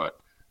me. But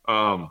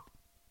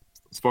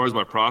as far as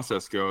my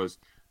process goes,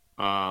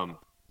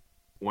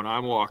 when I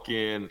walk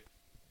in,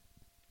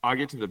 I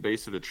get to the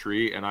base of the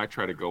tree and I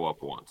try to go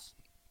up once.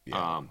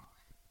 Yeah.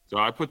 So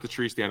I put the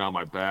tree stand on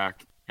my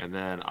back, and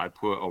then I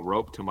put a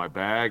rope to my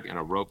bag and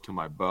a rope to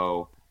my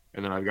bow,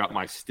 and then I've got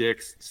my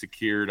sticks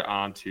secured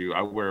onto.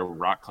 I wear a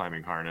rock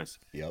climbing harness.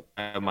 Yep.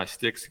 I have my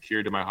sticks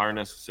secured to my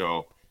harness,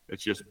 so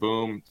it's just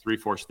boom,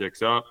 3-4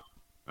 sticks up,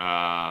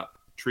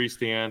 tree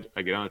stand.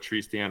 I get on the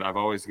tree stand.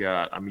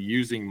 I'm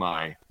using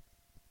my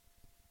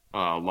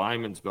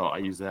lineman's belt. I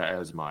use that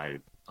as my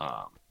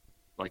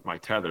like my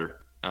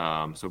tether.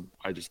 So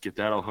I just get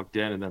that all hooked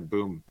in, and then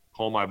boom,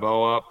 pull my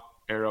bow up,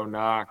 arrow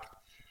nock.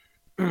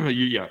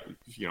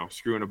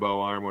 Screwing a bow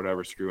arm,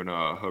 whatever, screwing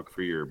a hook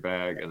for your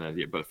bag, and then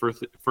but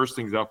first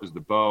things up is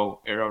the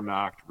bow, arrow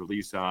nocked,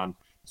 release on.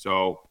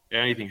 So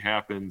anything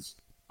happens,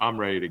 I'm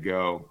ready to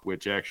go,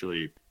 which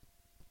actually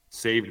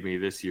saved me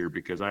this year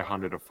because I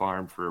hunted a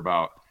farm for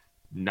about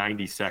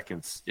 90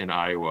 seconds in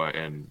Iowa,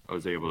 and I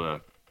was able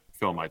to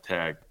fill my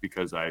tag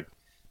because I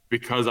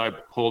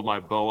pulled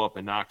my bow up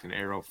and knocked an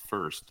arrow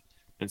first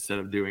instead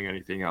of doing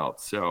anything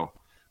else. So,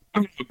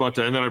 but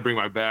and then I bring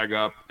my bag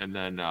up, and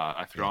then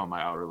I throw on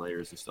my outer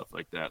layers and stuff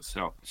like that.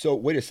 So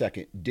wait a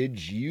second.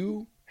 Did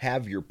you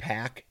have your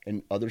pack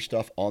and other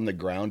stuff on the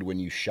ground when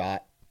you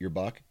shot your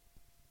buck?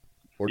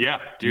 Yeah,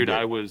 dude,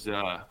 it was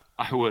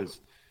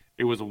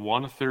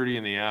 1:30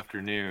 in the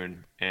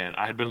afternoon, and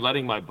I had been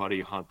letting my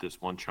buddy hunt this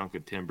one chunk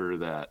of timber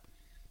that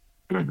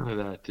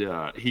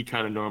he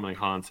kind of normally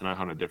hunts, and I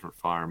hunt a different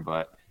farm,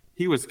 but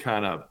he was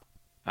kind of,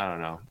 I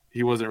don't know,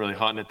 he wasn't really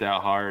hunting it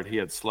that hard. He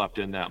had slept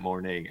in that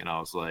morning, and I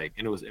was like,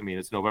 and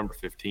it's November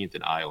 15th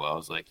in Iowa. I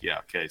was like, yeah,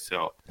 okay,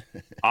 so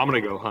I'm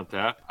gonna go hunt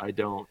that. I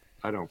don't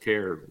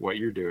care what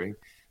you're doing.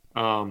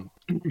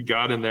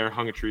 Got in there,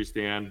 hung a tree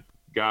stand,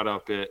 got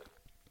up it,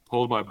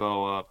 pulled my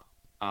bow up,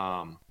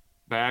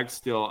 bag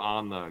still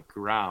on the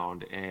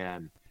ground,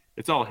 and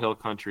it's all hill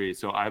country.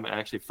 So I'm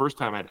actually first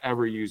time I'd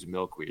ever used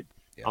milkweed.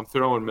 Yeah. I'm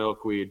throwing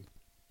milkweed,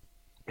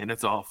 and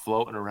it's all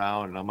floating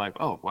around. And I'm like,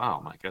 oh, wow,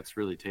 I'm like, that's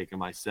really taking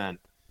my scent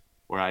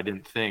where I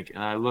didn't think.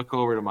 And I look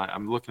over to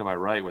I'm looking to my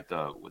right with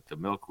the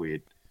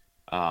milkweed.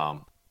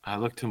 I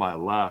look to my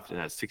left, and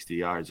at 60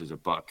 yards, there's a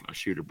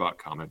shooter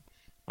buck coming.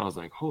 I was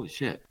like, holy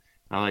shit.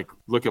 And I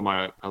look at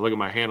my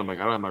hand. I'm like,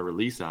 I don't have my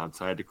release on.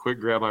 So I had to quick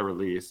grab my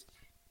release.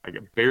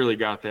 Barely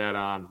got that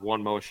on,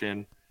 one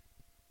motion,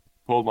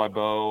 pulled my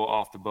bow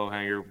off the bow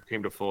hanger,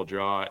 came to full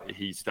draw.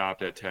 He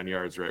stopped at 10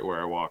 yards right where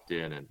I walked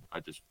in, and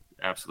I just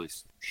absolutely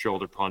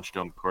shoulder punched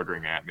him,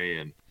 quartering at me,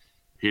 and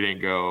he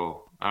didn't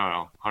go, I don't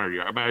know, 100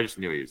 yards. I mean, I just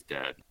knew he was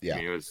dead. Yeah. I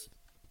mean,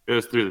 it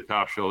was through the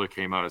top shoulder,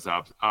 came out his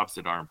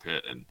opposite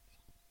armpit, and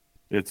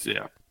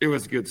it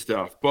was good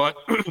stuff. But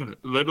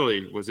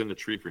literally was in the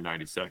tree for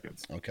 90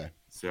 seconds. Okay.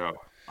 So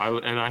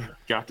I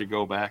got to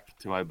go back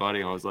to my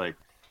buddy, and I was like,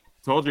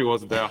 told you it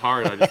wasn't that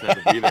hard. I just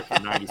had to be there for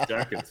 90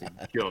 seconds and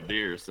kill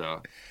deer. So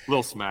a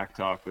little smack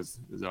talk is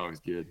always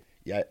good.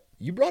 Yeah,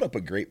 you brought up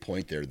a great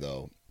point there,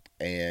 though,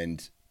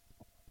 and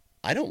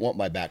I don't want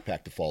my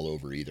backpack to fall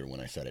over either when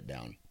I set it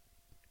down.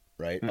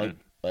 Right?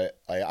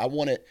 I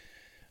want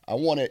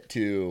it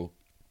to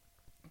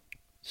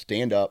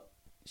stand up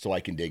so I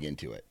can dig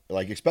into it.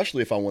 Like,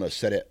 especially if I want to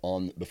set it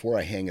on before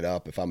I hang it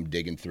up. If I'm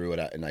digging through it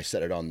and I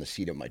set it on the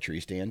seat of my tree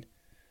stand,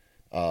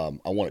 I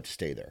want it to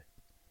stay there.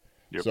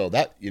 Yep. So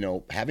that,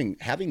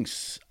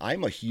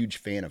 I'm a huge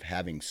fan of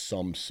having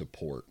some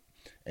support.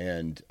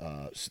 And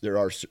there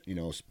are,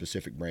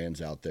 specific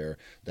brands out there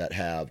that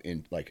have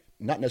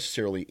not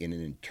necessarily in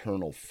an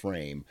internal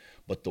frame,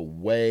 but the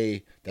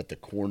way that the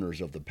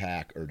corners of the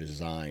pack are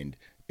designed,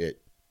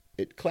 it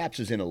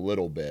collapses in a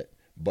little bit,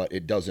 but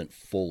it doesn't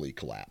fully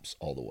collapse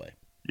all the way.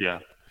 Yeah.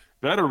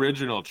 That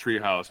original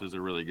Treehouse is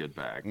a really good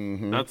bag.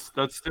 Mm-hmm.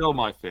 That's still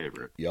my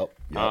favorite. Yep.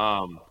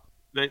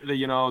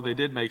 They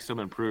did make some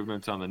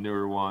improvements on the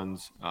newer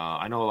ones.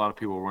 I know a lot of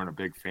people weren't a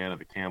big fan of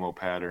the camo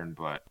pattern,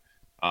 but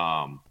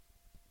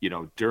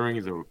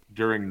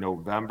during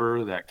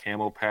November, that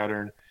camo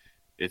pattern,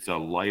 it's a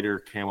lighter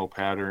camo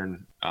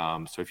pattern.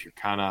 So if you're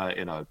kind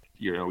of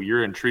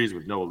you're in trees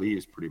with no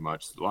leaves, pretty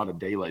much, a lot of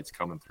daylight's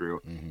coming through.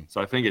 Mm-hmm. So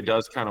I think it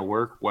does kind of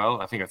work well.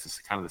 I think that's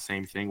just kind of the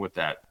same thing with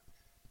that.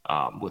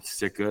 With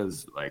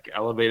Sitka's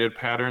elevated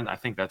pattern, I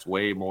think that's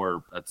way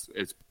more.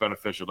 It's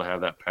beneficial to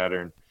have that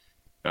pattern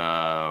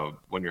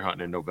when you're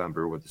hunting in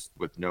November with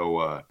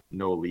no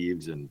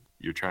leaves, and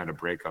you're trying to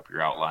break up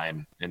your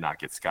outline and not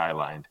get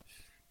skylined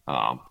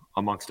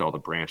amongst all the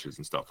branches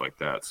and stuff like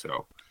that.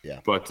 So yeah,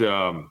 but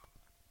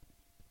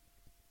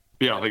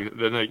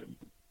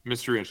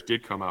Mystery Ranch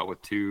did come out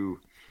with 2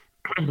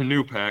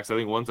 new packs. I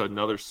think one's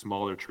another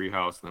smaller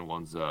Treehouse, and then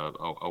one's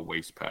a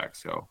waist pack.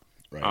 So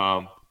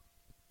right.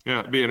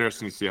 it'd be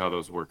interesting to see how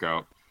those work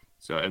out.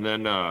 So, and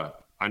then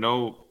I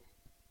know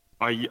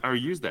I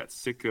use that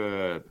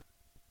Sitka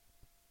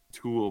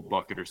tool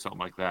bucket or something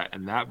like that,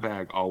 and that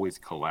bag always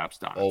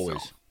collapsed on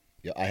itself.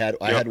 Yeah, I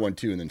had one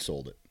too, and then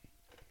sold it.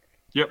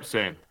 Yep,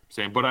 same.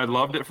 But I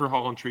loved it for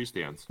hauling tree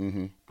stands.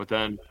 Mm-hmm. But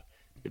then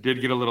it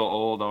did get a little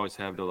old. I always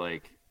have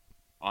to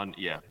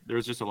there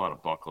was just a lot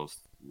of buckles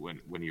when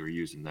you were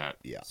using that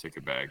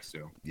Sitka bag.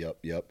 So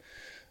Yep.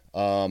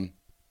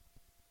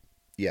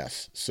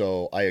 Yes,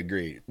 so I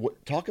agree.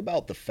 Talk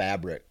about the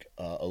fabric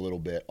a little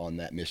bit on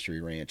that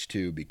Mystery Ranch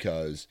too,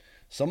 because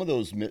some of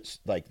those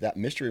that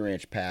Mystery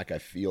Ranch pack, I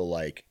feel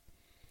like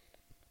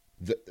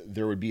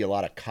there would be a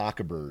lot of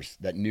cockaburs.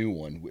 That new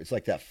one, it's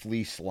like that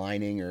fleece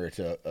lining, or it's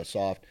a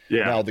soft.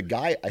 Yeah. Now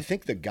I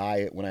think the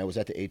guy when I was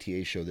at the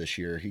ATA show this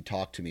year, he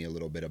talked to me a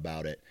little bit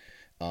about it,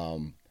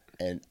 and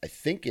I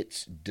think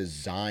it's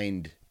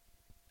designed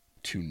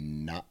to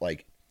not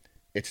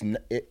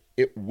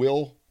it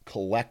will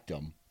collect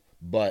them,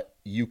 but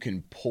you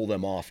can pull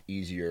them off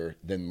easier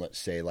than, let's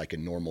say, like a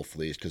normal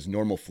fleece, because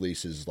normal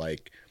fleece is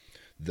like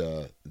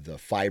the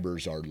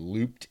fibers are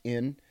looped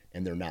in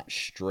and they're not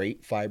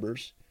straight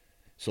fibers.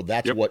 So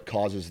that's what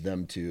causes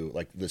them to,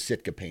 like the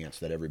Sitka pants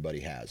that everybody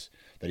has,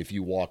 that if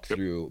you walk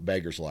through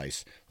Beggar's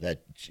Lice,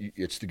 that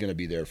it's going to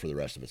be there for the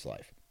rest of its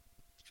life.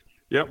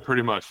 Yep,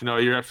 pretty much. No,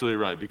 you're absolutely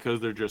right, because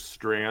they're just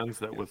strands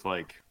that with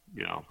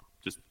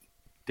just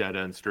dead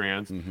end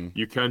strands. Mm-hmm.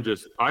 You can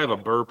I have a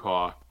burr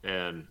paw,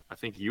 and I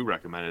think you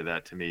recommended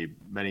that to me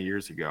many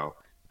years ago,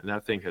 and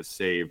that thing has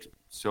saved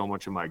so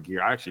much of my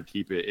gear. I actually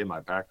keep it in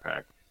my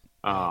backpack.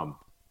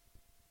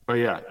 But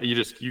yeah,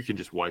 you can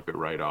just wipe it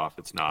right off.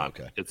 It's not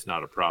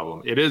a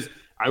problem. It is,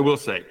 I will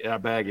say,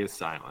 that bag is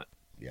silent.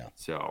 Yeah.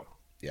 So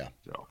yeah.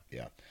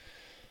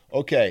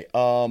 Okay.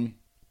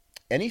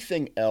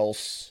 Anything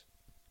else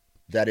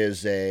that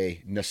is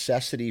a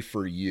necessity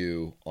for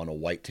you on a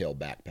whitetail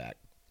backpack?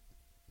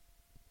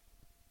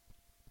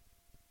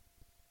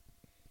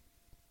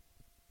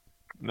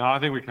 No, I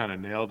think we kind of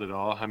nailed it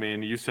all. I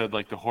mean, you said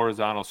the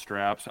horizontal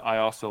straps. I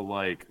also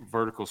like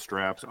vertical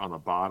straps on the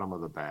bottom of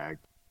the bag.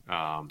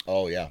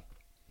 Oh yeah.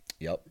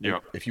 Yep.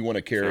 If you want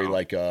to carry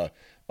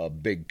a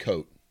big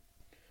coat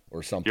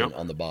or something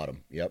on the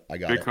bottom. Yep. I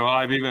got big it. Coat.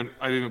 I've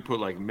even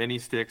put mini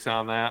sticks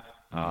on that.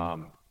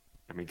 Mm-hmm.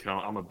 I mean,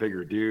 I'm a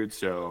bigger dude,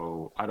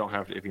 so I don't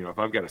have to, if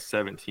I've got a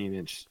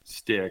 17-inch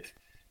stick,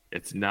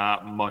 it's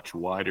not much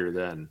wider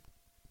than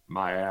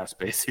my ass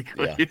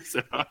basically. Yeah.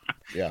 So,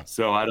 Yeah.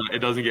 so it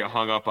doesn't get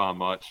hung up on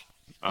much.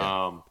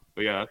 Yeah.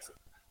 But yeah,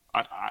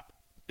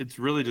 it's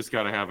really just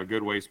got to have a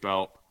good waist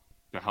belt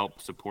to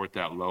help support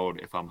that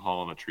load if I'm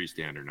hauling a tree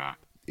stand or not.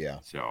 Yeah.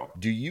 So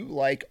Do you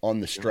like on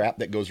the strap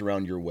that goes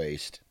around your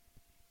waist?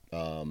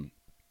 Do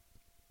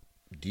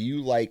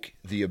you like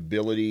the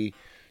ability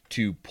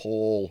to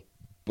pull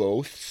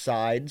both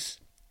sides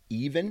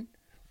even,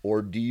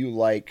 or do you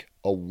like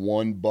a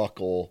one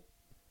buckle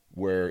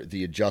where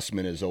the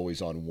adjustment is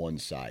always on one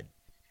side?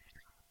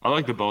 I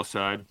like the both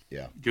side.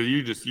 Yeah. Because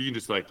you can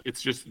just like,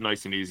 it's just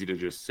nice and easy to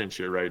just cinch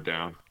it right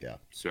down. Yeah.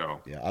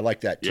 So Yeah, I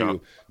like that yeah.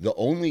 too. The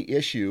only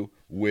issue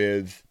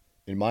with,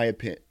 in my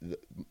opinion,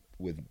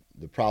 with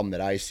the problem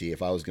that I see,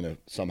 if I was going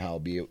to somehow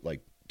be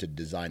like to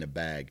design a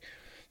bag,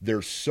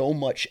 there's so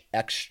much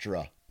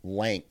extra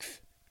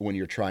length when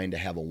you're trying to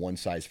have a one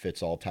size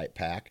fits all type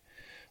pack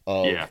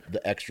of Yeah.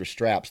 the extra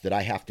straps that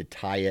I have to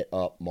tie it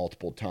up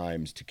multiple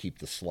times to keep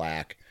the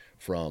slack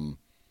from,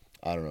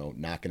 I don't know,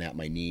 knocking at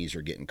my knees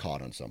or getting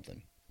caught on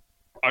something.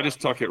 I just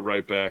tuck it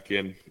right back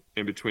in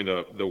between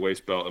the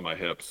waist belt and my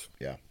hips.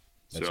 Yeah,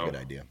 that's a So good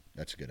idea.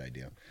 That's a good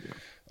idea.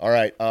 All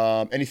right.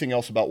 Anything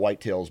else about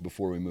whitetails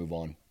before we move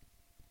on?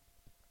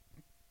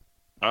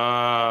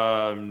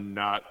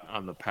 not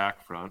on the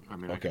pack front. I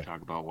mean, I Okay. can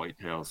talk about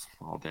whitetails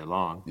all day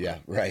long. Yeah,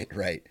 right.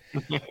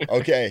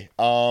 Okay.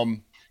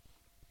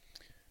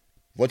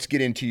 Let's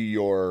get into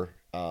your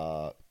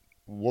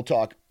we'll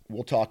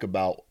talk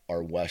about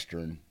our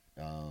western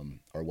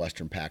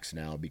packs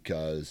now,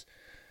 because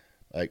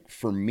like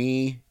for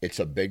me it's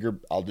a bigger,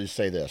 I'll just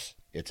say this,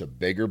 it's a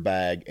bigger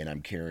bag and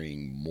I'm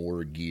carrying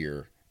more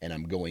gear and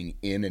I'm going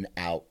in and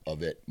out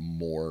of it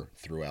more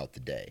throughout the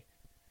day.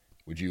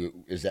 Do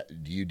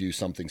you do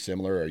something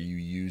similar?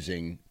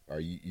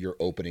 You're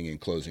opening and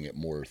closing it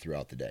more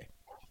throughout the day?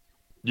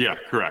 Yeah,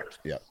 correct.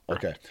 Yeah.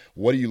 Okay.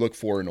 What do you look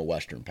for in a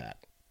western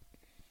pack?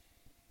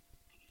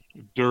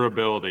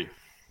 Durability.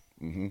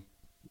 Mm-hmm.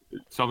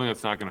 Something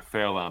that's not going to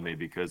fail on me,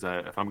 because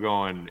if I'm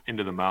going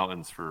into the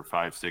mountains for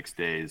 5-6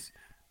 days,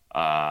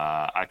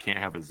 I can't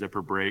have a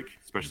zipper break,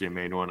 especially a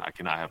main one. I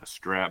cannot have a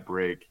strap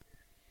break.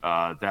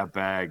 That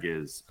bag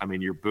is, I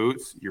mean, your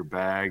boots, your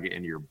bag,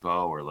 and your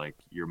bow are like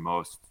your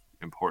most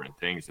important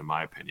things, in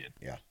my opinion.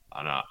 Yeah.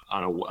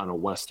 On a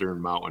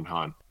western mountain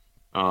hunt.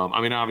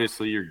 I mean,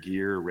 obviously your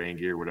gear, rain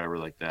gear, whatever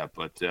like that,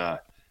 but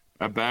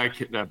that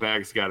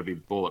bag's got to be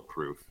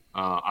bulletproof.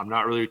 I'm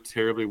not really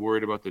terribly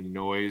worried about the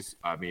noise.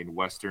 I mean,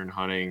 western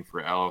hunting for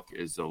elk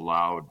is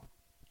loud.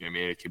 I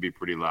mean, it can be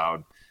pretty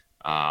loud.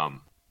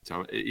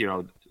 So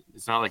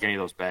it's not like any of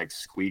those bags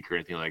squeak or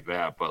anything like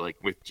that. But like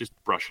with just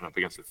brushing up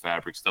against the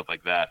fabric, stuff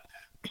like that,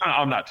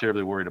 I'm not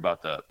terribly worried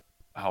about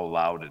how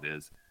loud it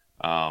is.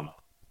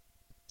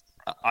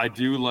 I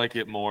do like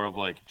it more of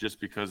like, just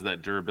because of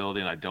that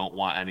durability, and I don't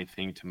want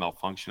anything to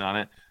malfunction on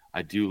it.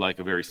 I do like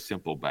a very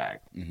simple bag.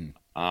 Mm-hmm.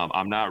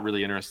 I'm not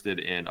really interested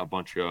in a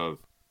bunch of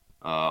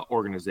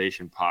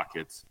organization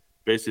pockets.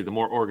 Basically, the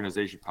more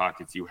organization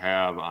pockets you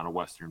have on a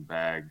western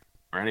bag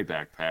or any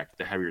backpack,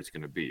 the heavier it's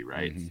going to be,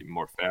 right? Mm-hmm. It's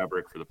more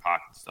fabric for the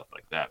pockets, stuff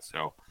like that.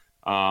 So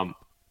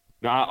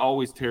not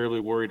always terribly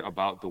worried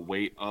about the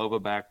weight of a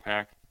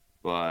backpack,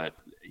 but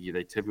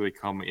they typically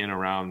come in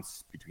around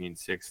between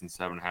 6 and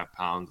 7.5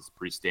 pounds. It's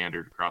pretty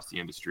standard across the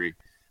industry.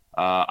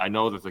 I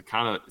know that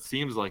it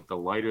seems like the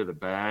lighter the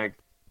bag,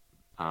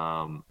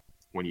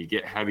 when you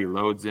get heavy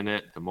loads in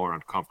it, the more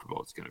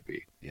uncomfortable it's going to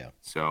be. Yeah.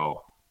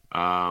 So,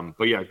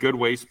 but yeah, good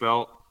waist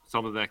belt,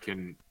 something that I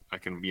can,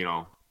 at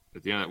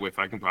the end of the way, if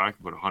I can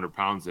put 100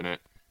 pounds in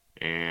it,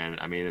 and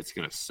I mean, it's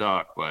going to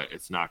suck, but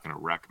it's not going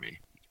to wreck me.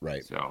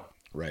 Right. So,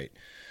 right.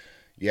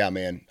 Yeah,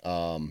 man.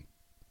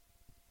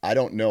 I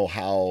don't know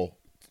how,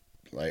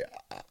 like,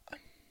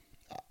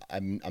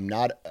 I'm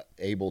not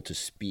able to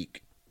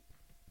speak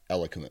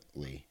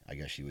eloquently, I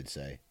guess you would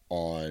say,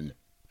 on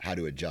how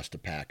to adjust a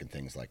pack and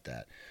things like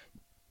that,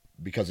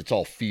 because it's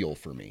all feel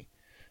for me.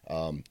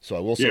 So I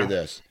will say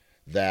this,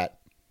 that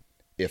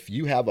if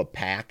you have a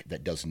pack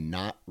that does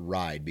not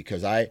ride,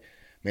 because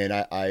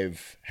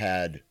I've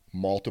had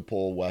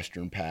multiple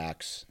western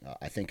packs.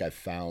 I think I've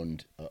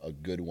found a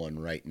good one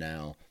right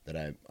now that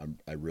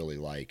I really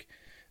like.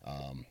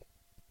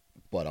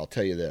 But I'll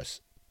tell you this,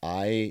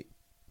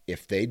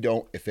 if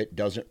it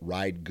doesn't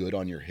ride good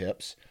on your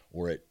hips,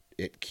 or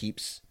it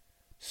keeps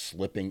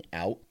slipping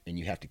out and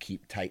you have to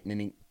keep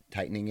tightening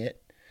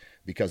it,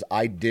 because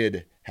I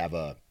did have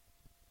a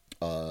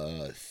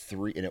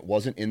 3, and it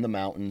wasn't in the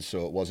mountains,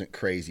 so it wasn't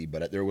crazy,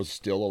 but there was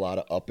still a lot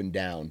of up and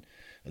down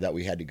that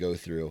we had to go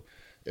through.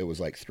 It was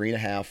like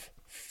 3.5,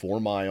 4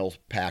 miles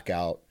pack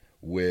out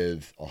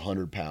with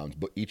 100 pounds,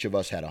 but each of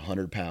us had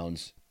 100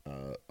 pounds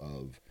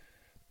of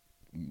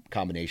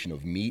combination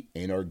of meat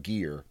in our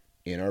gear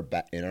in our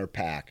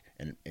pack,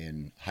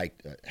 and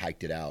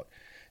hiked it out,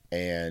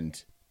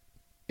 and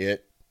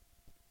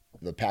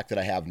the pack that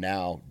I have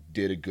now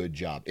did a good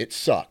job. It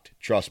sucked,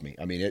 trust me.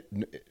 I mean,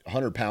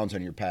 100 pounds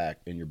on your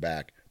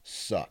back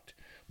sucked,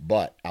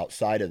 but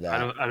outside of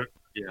that,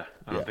 Yeah,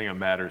 I Yeah, don't think it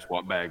matters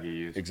what bag you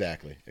use.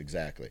 exactly.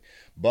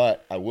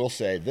 But I will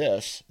say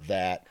this,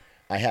 that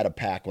I had a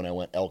pack when I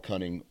went elk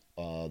hunting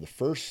the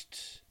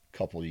first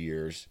couple of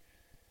years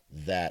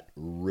that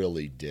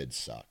really did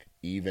suck,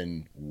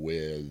 even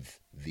with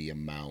the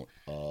amount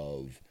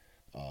of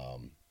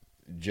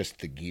just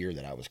the gear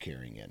that I was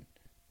carrying in.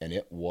 And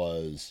it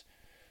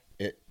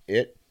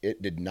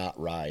did not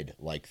ride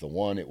like the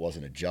one. It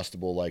wasn't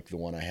adjustable like the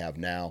one I have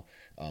now.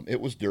 It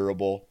was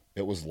durable.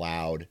 It was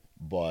loud,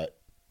 but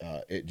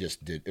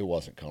it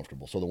wasn't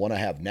comfortable. So the one I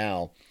have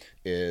now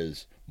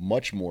is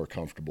much more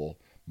comfortable,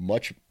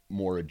 much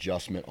more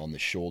adjustment on the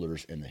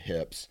shoulders and the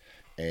hips,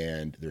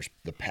 and there's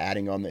the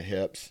padding on the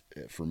hips.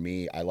 For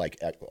me, I like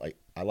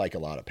a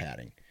lot of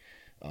padding,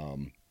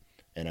 and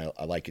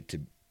I like it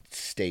to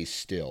stay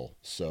still.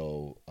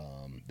 So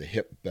the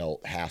hip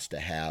belt has to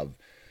have,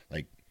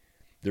 like,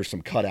 there's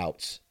some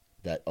cutouts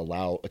that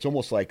allow. It's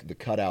almost like the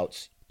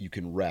cutouts you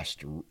can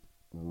rest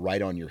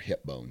right on your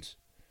hip bones,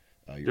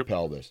 your Yep.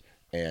 pelvis,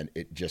 and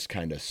it just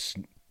kind of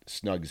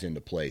snugs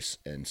into place.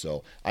 And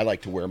so I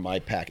like to wear my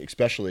pack,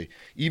 especially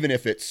even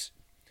if it's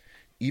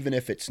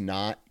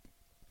not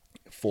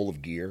full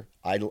of gear.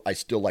 I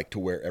still like to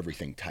wear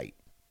everything tight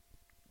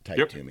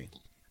Yep. to me.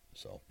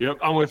 So Yep.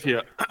 I'm with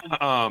you.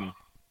 um,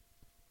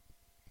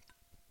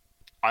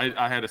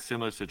 I had a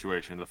similar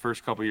situation. The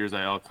first couple years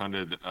I elk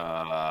hunted,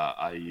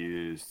 I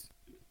used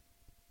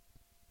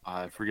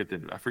I forget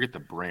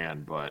the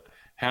brand, but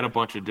had a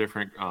bunch of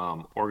different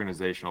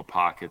organizational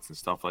pockets and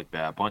stuff like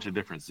that. A bunch of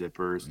different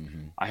zippers.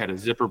 I had a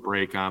zipper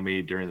break on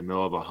me during the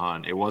middle of a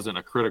hunt. It wasn't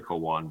a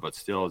critical one, but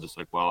still, just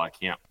like, well, I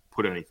can't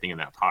put anything in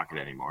that pocket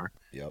anymore.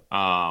 yep,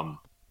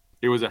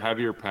 It was a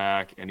heavier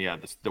pack, and yeah,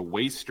 the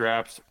waist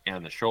straps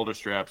and the shoulder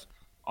straps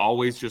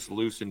always just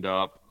loosened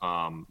up.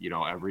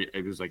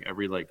 It was like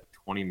every like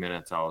 20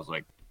 minutes, I was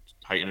like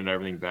tightening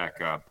everything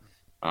back up.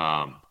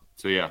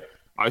 So yeah,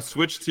 I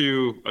switched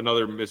to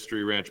another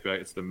Mystery Ranch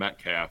bag. It's the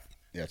Metcalf.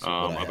 that's what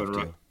I I've have been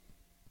too.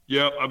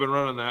 Yep, I've been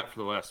running that for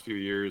the last few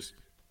years.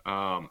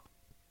 Um,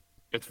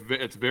 it's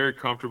very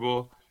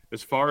comfortable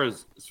as far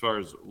as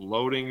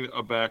loading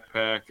a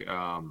backpack.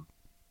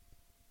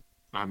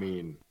 I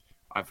mean,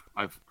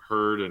 I've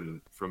heard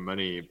and from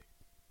many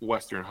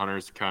Western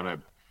hunters, kind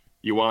of,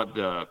 you want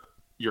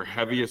your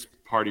heaviest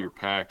part of your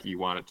pack, you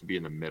want it to be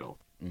in the middle.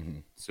 Hmm.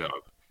 So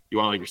you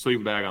want like your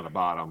sleeping bag on the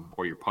bottom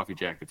or your puffy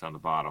jackets on the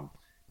bottom,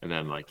 and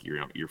then like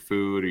your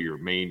food or your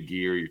main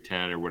gear, your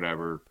tent or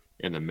whatever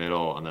in the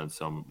middle, and then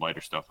some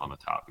lighter stuff on the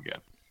top again.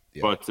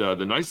 Yeah, But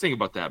the nice thing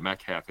about that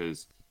Metcalf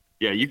is,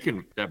 yeah,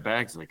 that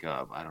bag's like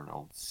a, I don't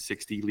know,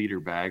 60-liter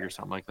bag or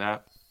something like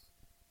that.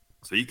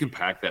 So you can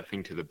pack that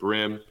thing to the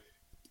brim,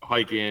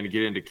 hike in,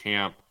 get into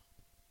camp,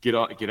 get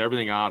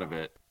everything out of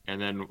it, and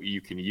then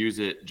you can use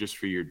it just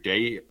for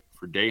day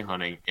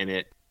hunting.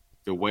 And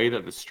the way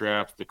that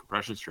the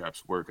compression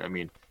straps work, I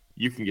mean,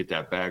 you can get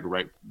that bag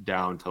right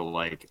down to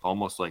like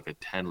almost like a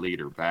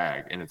 10-liter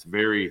bag, and it's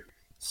very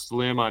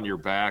slim on your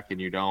back, and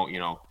you don't,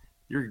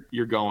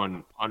 you're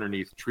going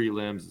underneath tree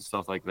limbs and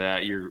stuff like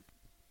that. You're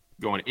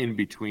going in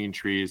between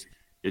trees.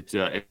 It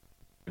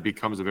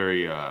becomes a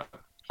very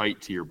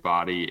tight to your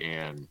body,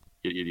 and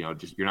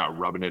just you're not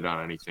rubbing it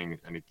on anything.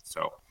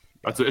 So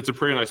it's a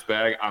pretty nice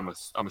bag. I'm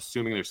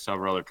assuming there's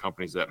several other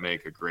companies that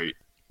make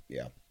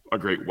yeah, a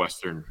great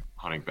Western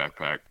hunting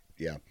backpack.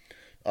 yeah.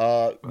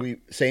 We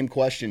same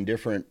question,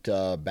 different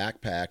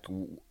backpack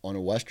on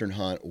a Western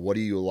hunt. What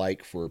do you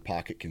like for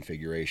pocket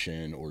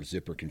configuration or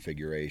zipper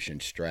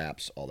configuration,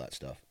 straps, all that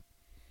stuff?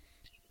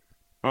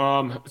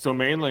 So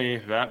mainly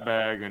that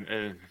bag, and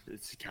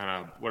it's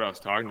kind of what I was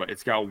talking about.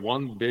 It's got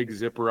one big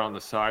zipper on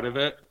the side of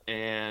it,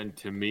 and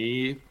to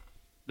me,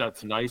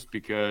 that's nice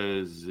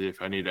because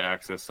if I need to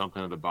access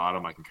something at the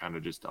bottom, I can kind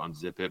of just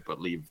unzip it,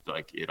 but leave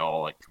like it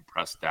all like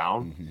compressed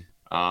down. Hmm.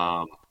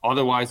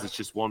 Otherwise, it's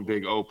just one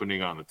big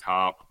opening on the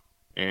top.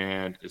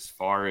 And as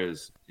far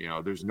as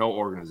there's no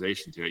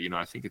organization to it.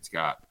 I think it's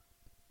got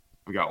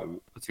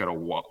a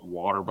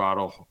water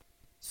bottle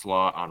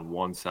slot on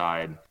one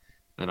side.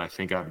 Then I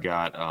think I've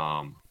got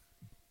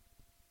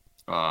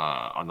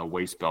on the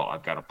waist belt,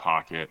 I've got a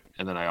pocket,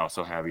 and then I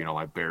also have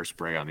my bear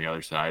spray on the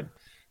other side.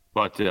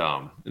 But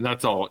and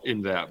that's all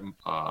in that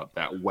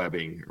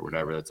webbing or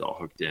whatever. That's all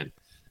hooked in.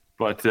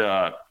 But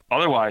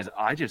otherwise,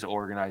 I just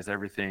organize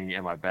everything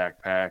in my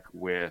backpack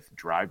with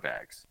dry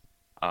bags,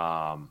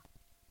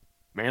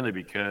 mainly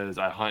because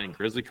I hunt in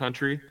grizzly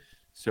country.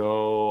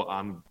 So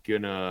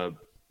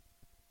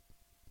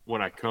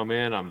when I come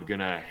in, I'm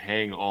gonna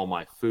hang all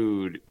my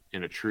food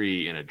in a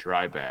tree in a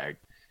dry bag,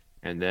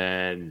 and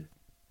then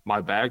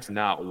my bag's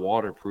not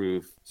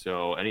waterproof,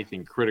 so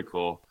anything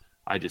critical,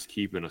 I just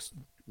keep in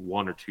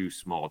one or two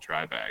small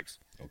dry bags.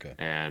 Okay.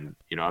 And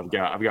I've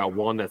got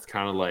one that's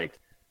kind of like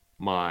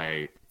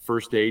my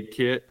first aid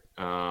kit,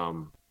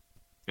 and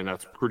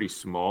that's pretty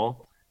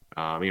small.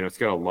 It's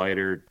got a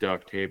lighter,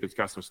 duct tape. It's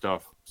got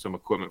some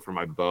equipment for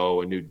my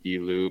bow, a new D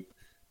loop,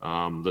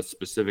 the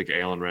specific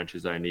Allen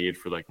wrenches I need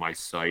for like my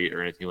sight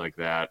or anything like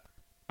that.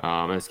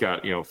 And it's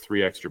got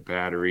 3 extra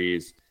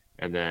batteries,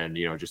 and then,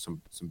 just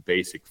some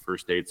basic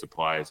first aid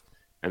supplies.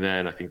 And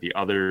then I think the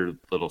other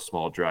little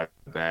small dry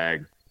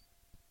bag,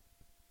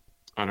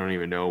 I don't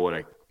even know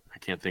I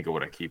can't think of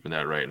what I keep in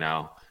that right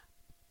now.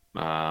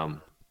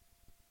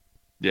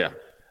 Yeah.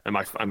 And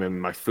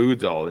my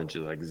food's all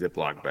into like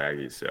Ziploc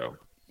baggies. So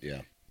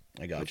yeah,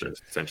 I got you.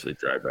 Essentially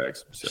dry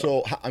bags.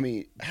 So,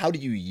 how do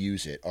you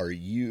use it? Are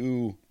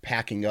you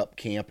packing up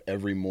camp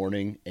every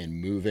morning and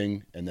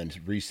moving and then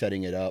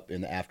resetting it up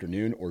in the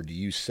afternoon? Or do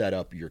you set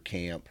up your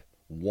camp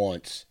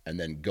once and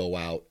then go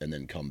out and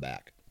then come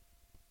back?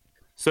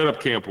 Set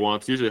up camp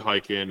once, usually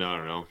hike in, I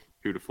don't know,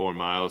 2 to 4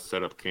 miles,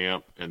 set up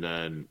camp, and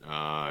then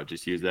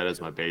just use that as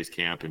my base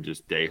camp and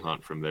just day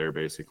hunt from there,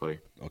 basically.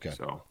 Okay.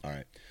 So, all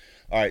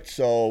right.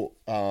 So,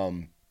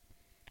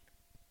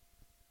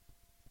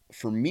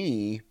 for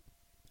me,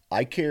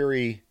 I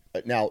carry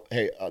now.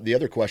 Hey, the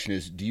other question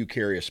is, do you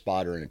carry a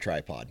spotter and a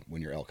tripod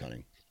when you're elk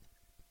hunting?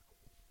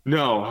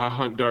 No, I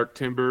hunt dark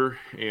timber,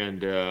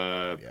 and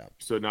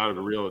so not a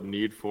real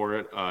need for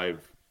it.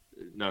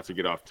 Not to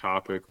get off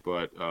topic,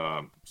 but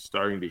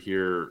starting to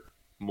hear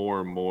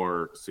more and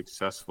more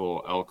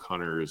successful elk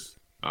hunters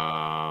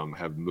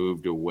have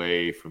moved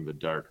away from the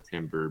dark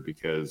timber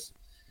because,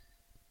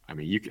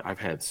 I've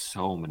had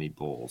so many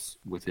bulls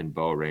within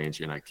bow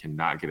range, and I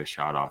cannot get a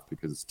shot off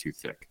because it's too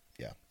thick.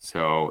 Yeah.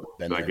 So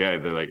they're like,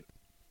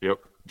 yep.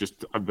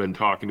 Just I've been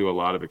talking to a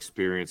lot of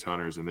experienced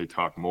hunters, and they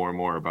talk more and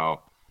more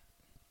about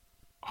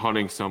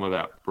hunting some of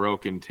that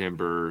broken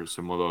timber,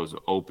 some of those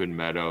open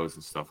meadows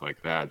and stuff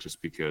like that,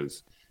 just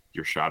because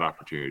your shot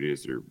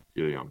opportunities are,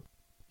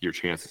 your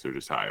chances are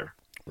just higher.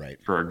 Right.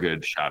 For a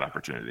good shot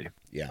opportunity.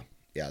 Yeah.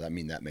 Yeah. That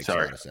makes a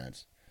lot of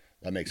sense.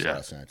 That makes a lot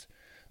of sense.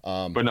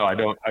 But no, I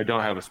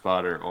don't have a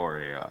spotter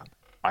or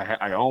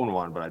I own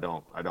one, but I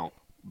don't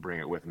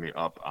bring it with me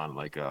up on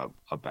like a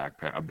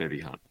backpack, a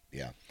bivvy hunt.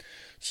 Yeah.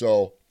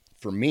 So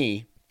for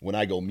me, when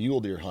I go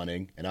mule deer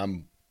hunting,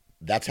 and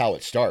that's how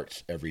it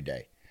starts every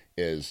day,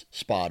 is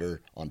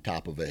spotter on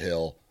top of a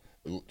hill,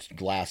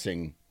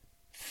 glassing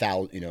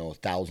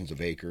thousands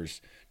of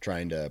acres,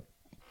 trying to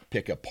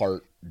pick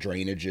apart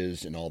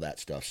drainages and all that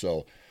stuff.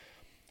 So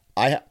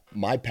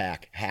my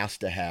pack has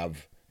to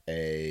have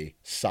a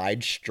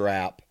side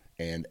strap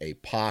and a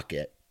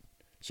pocket.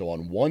 So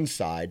on one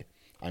side,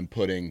 I'm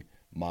putting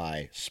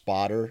my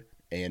spotter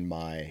and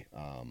my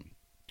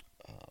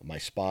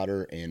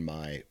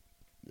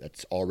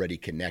that's already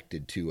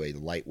connected to a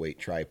lightweight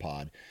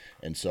tripod,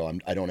 and so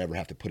I don't ever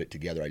have to put it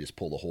together. I just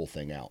pull the whole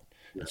thing out,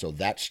 and so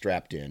that's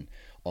strapped in.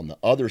 On the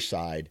other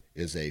side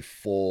is a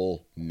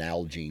full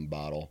Nalgene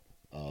bottle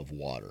of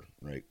water,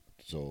 right?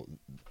 So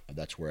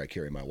that's where I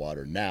carry my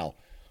water. Now,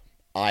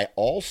 I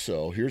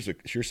also here's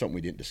something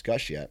we didn't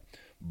discuss yet,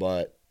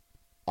 but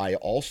I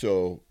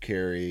also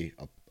carry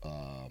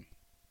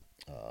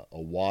a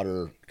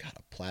water,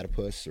 a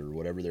platypus or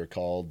whatever they're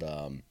called.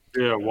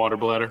 Water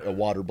bladder. A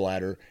water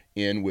bladder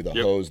in with a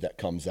hose that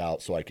comes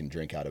out so I can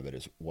drink out of it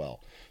as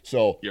well.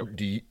 So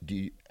the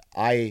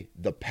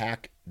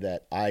pack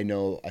that I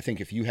know, I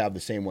think if you have the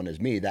same one as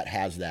me, that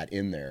has that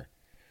in there.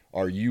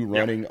 Are you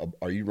running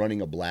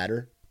a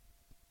bladder?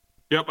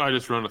 Yep, I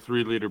just run a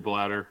 3-liter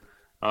bladder.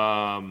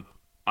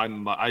 I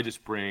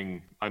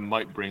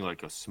might bring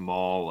like a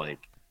small,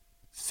 like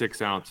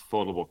 6-ounce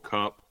foldable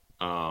cup.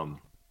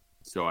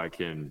 So I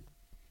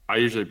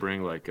usually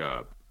bring like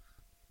a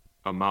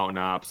Mountain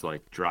Ops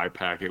like dry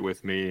packet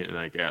with me, and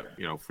like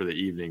for the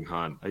evening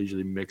hunt, I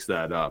usually mix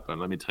that up. And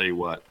let me tell you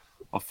what,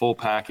 a full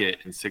packet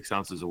and 6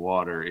 ounces of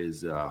water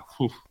is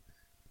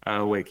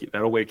that'll wake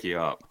you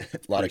up.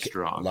 It's a lot of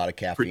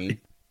caffeine.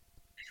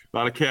 A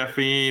lot of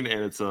caffeine,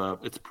 and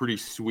it's pretty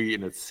sweet,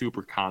 and it's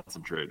super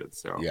concentrated.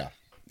 So yeah.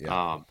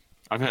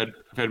 I've had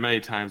many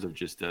times of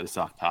just this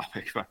off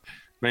topic, but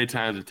many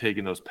times of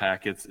taking those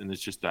packets and it's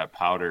just that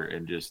powder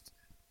and just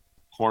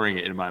pouring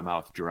it in my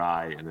mouth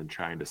dry, and then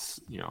trying to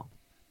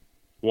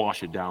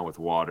wash it down with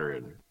water,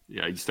 and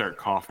you start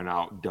coughing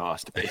out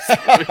dust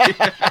basically.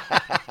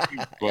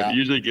 But you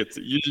usually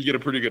get a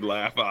pretty good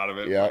laugh out of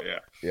it.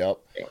 Yep.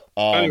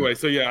 Anyway,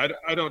 so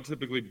I don't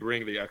typically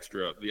bring the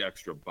extra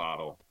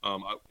bottle.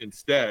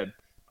 Instead,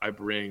 I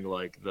bring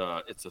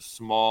it's a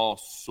small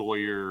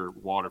Sawyer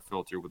water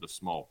filter with a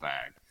small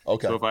bag.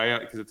 Okay. So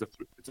because it's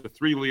a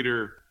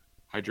 3-liter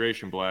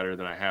hydration bladder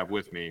that I have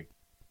with me.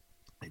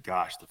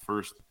 Gosh, the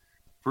first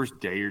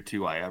day or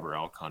two I ever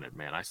elk hunted,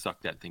 man, I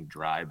sucked that thing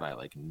dry by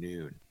like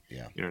noon.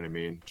 Yeah. You know what I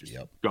mean? Just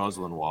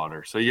guzzling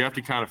water. So you have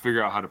to kind of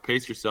figure out how to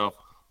pace yourself.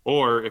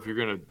 Or if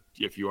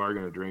you are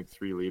gonna drink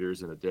 3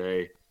 liters in a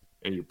day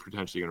and you're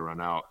potentially gonna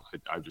run out,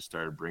 I just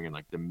started bringing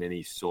like the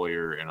mini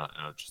Sawyer and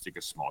just take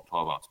a small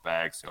 12-ounce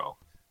bag. So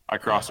I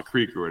cross a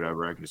creek or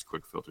whatever, I can just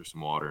quick filter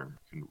some water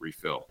and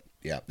refill.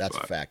 Yeah, that's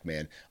a fact,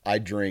 man. I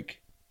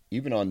drink,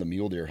 even on the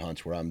mule deer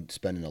hunts where I'm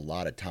spending a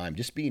lot of time,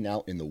 just being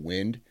out in the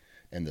wind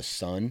and the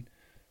sun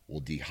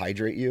will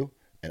dehydrate you,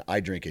 and I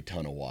drink a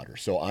ton of water.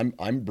 So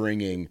I'm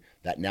bringing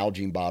that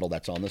Nalgene bottle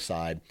that's on the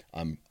side.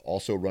 I'm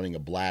also running a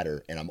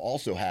bladder, and I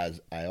also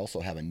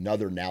have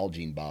another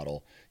Nalgene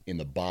bottle in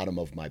the bottom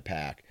of my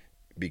pack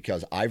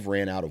because I've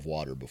ran out of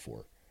water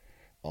before.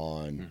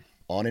 on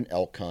an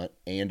elk hunt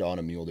and on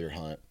a mule deer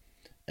hunt,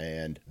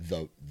 and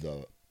the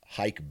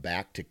hike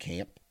back to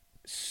camp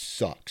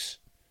sucks.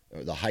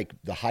 The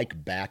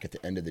hike back at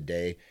the end of the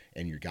day,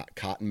 and you got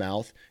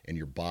cottonmouth and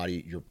your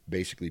body, you're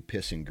basically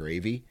piss and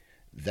gravy.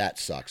 That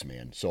sucks,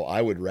 man. So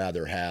I would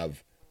rather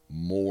have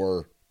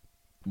more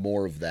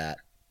of that,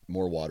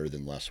 more water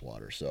than less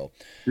water. So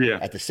Yeah.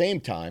 at the same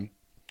time,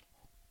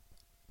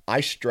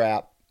 I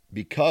strap,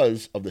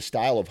 because of the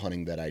style of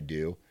hunting that I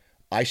do,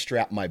 I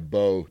strap my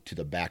bow to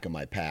the back of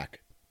my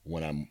pack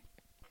when I'm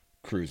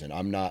cruising.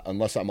 I'm not,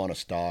 unless I'm on a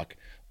stalk,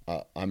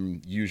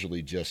 I'm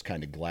usually just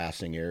kind of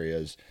glassing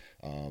areas.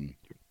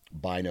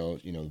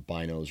 Binos,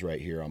 binos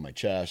right here on my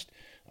chest.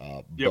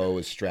 Bow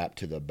is strapped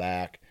to the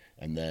back,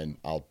 and then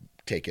I'll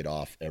take it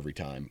off every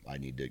time I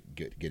need to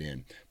get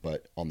in.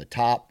 But on the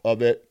top of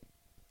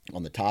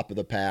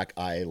the pack,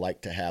 I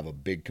like to have a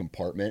big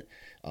compartment.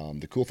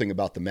 The cool thing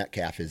about the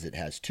Metcalf is it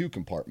has two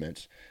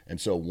compartments,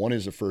 and so one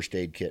is a first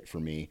aid kit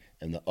for me,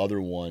 and the other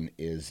one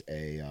is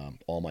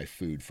all my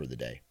food for the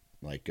day,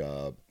 like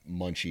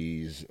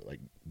munchies, like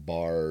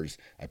bars.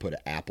 I put an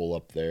apple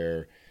up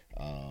there,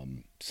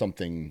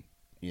 something,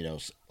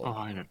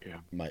 I know. Yeah.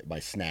 my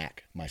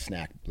snack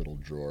little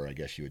drawer, I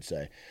guess you would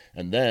say.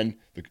 And then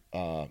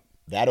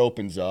that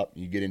opens up,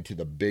 you get into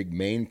the big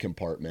main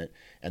compartment,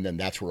 and then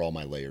that's where all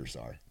my layers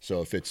are.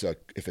 So if it's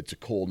a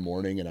cold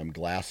morning and I'm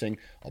glassing,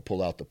 I'll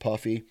pull out the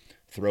puffy,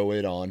 throw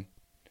it on,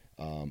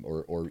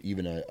 or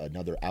even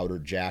another outer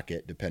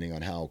jacket, depending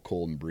on how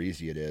cold and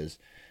breezy it is.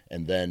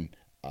 And then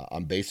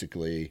I'm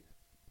basically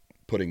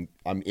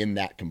I'm in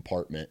that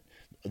compartment.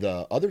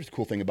 The other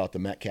cool thing about the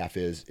Metcalf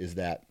is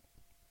that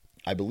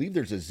I believe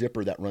there's a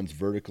zipper that runs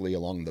vertically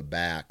along the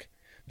back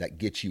that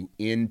gets you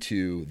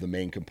into the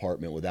main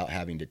compartment without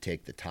having to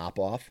take the top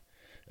off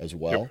as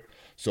well. Yep.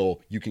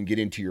 So you can get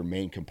into your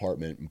main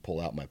compartment and pull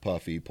out my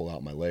puffy, pull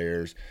out my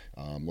layers.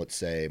 Let's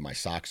say my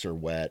socks are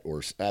wet,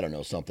 or I don't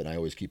know, something. I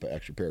always keep an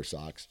extra pair of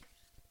socks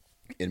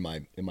in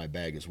my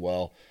bag as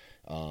well.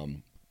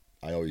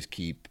 I always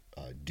keep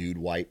dude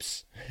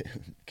wipes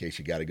in case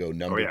you got to go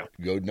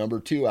number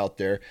 2 out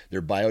there.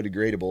 They're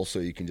biodegradable, so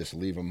you can just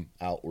leave them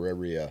out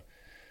wherever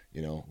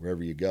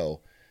you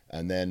go.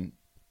 And then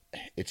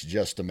it's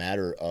just a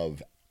matter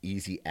of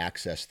easy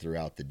access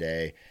throughout the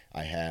day.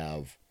 I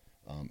have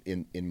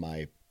in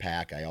my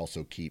pack, I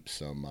also keep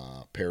some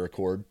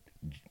paracord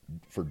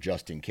for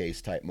just in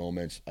case type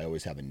moments. I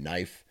always have a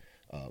knife,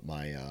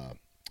 my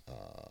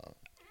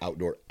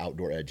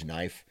outdoor edge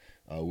knife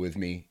with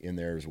me in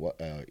there as well,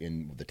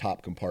 in the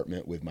top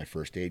compartment with my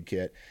first aid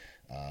kit.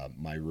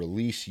 My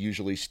release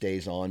usually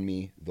stays on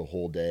me the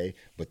whole day,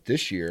 but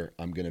this year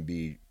I'm going to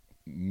be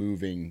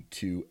moving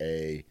to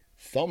a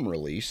thumb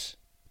release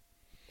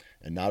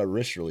and not a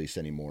wrist release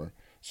anymore.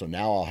 So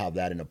now I'll have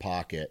that in a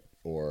pocket,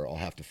 or I'll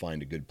have to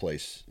find a good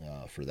place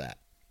for that.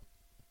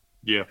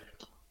 Yeah.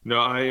 No,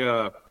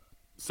 I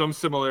some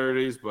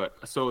similarities,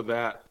 but so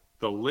that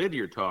the lid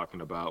you're talking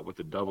about with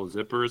the double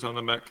zippers on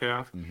the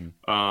Metcalf,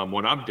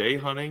 when I'm day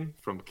hunting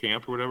from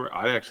camp or whatever,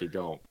 I actually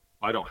don't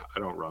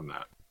run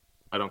that.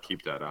 I don't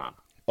keep that on.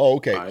 Oh,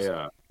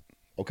 okay.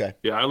 Okay.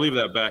 Yeah, I leave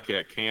that back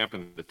at camp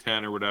in the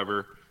tent or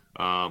whatever.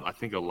 I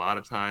think a lot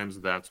of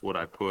times that's what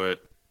I put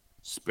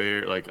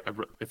spare. Like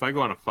if I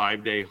go on a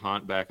 5-day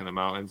hunt back in the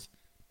mountains,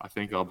 I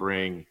think I'll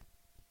bring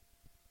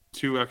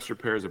 2 extra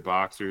pairs of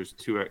boxers,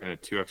 2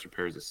 extra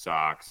pairs of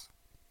socks,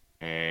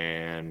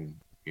 and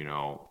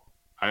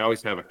I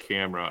always have a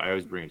camera. I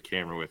always bring a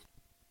camera with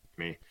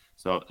me.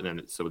 So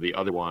the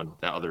other one,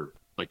 that other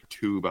like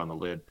tube on the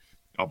lid,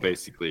 I'll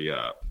basically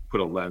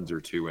put a lens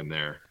or 2 in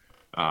there,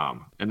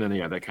 and then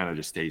that kind of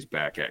just stays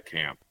back at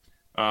camp.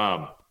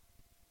 And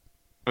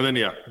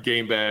then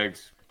game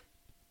bags,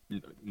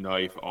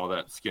 knife, all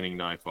that, skinning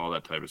knife, all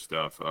that type of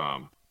stuff.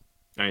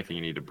 Anything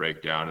you need to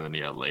break down, and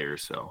then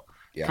layers. So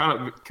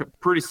kind of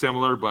pretty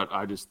similar, but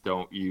I just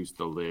don't use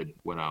the lid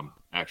when I'm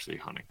actually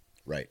hunting.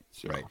 Right.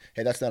 So. Right.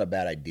 Hey, that's not a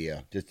bad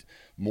idea. Just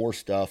more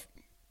stuff.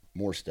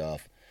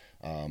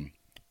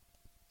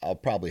 I'll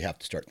probably have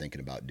to start thinking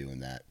about doing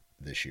that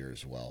this year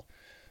as well.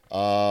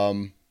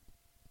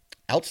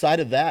 Outside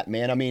of that,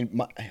 man, I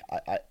mean,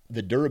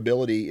 the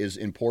durability is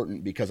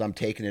important because I'm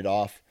taking it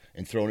off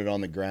and throwing it on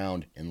the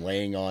ground and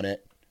laying on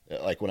it.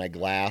 Like when I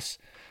glass,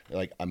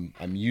 like I'm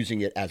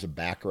using it as a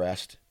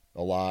backrest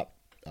a lot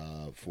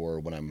for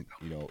when I'm,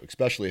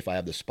 especially if I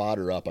have the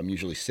spotter up, I'm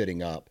usually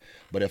sitting up.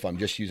 But if I'm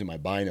just using my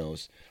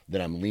binos,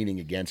 then I'm leaning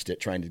against it,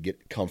 trying to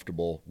get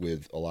comfortable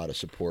with a lot of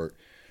support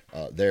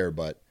there.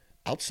 But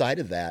outside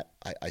of that,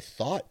 I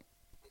thought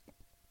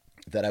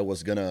that I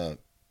was gonna,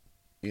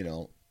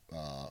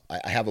 I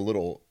have a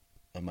little,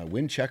 my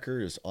wind checker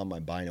is on my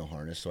bino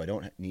harness, so I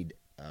don't need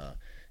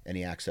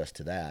any access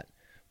to that.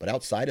 But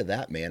outside of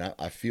that, man,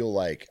 I feel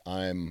like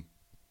I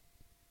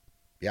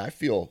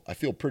feel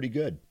pretty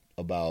good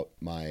about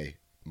my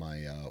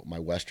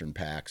Western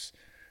packs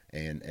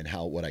and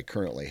what I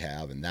currently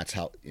have. And that's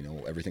how,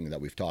 everything that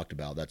we've talked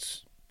about,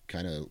 that's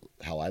kind of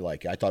how I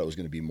like it. I thought it was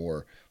going to be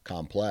more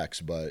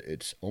complex, but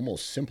it's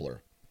almost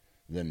simpler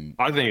then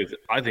I think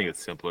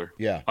it's simpler.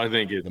 Yeah. I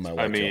think it's. Than my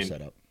I whitetail mean,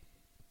 setup.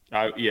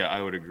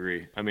 I would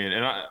agree. I mean,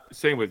 and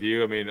same with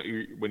you. I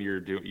mean, when you're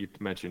doing, you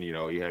mentioned,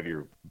 you have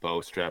your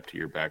bow strapped to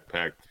your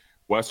backpack.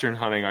 Western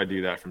hunting, I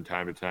do that from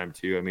time to time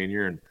too. I mean,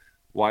 you're in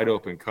wide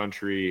open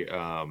country,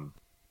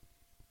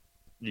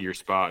 you're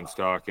spot and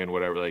stalking,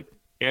 whatever. Like,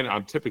 and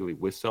I'm typically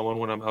with someone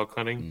when I'm elk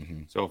hunting.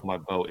 Mm-hmm. So if my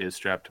bow is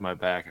strapped to my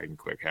back, I can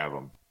quick have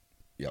them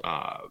Yep.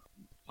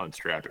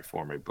 unstrap it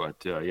for me.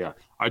 But yeah,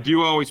 I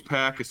do always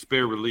pack a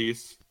spare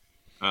release.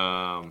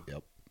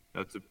 Yep.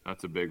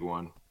 That's a big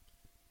one.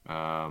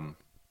 And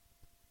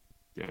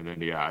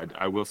then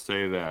I will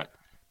say that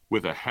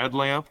with a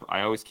headlamp,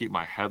 I always keep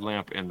my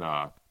headlamp in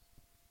the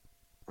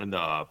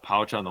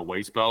pouch on the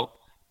waist belt.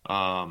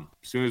 As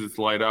soon as it's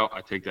light out,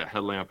 I take that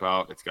headlamp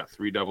out. It's got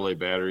 3 AA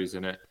batteries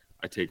in it.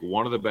 I take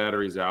one of the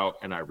batteries out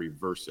and I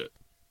reverse it.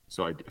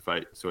 So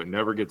it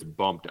never gets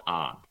bumped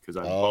on, because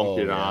I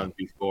bumped it on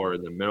before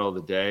in the middle of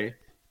the day.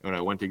 When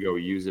I went to go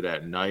use it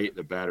at night,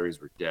 the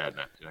batteries were dead,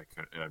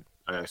 and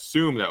I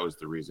assume that was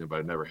the reason, but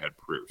I never had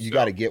proof. You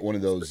got to get one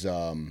of those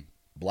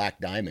black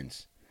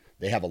diamonds.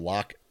 They have a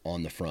lock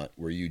on the front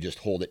where you just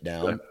hold it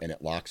down and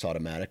it locks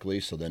automatically,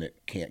 so then it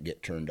can't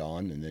get turned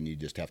on, and then you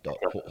just have to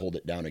hold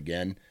it down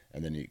again,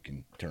 and then you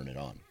can turn it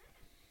on.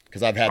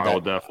 Because I've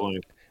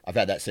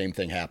had that same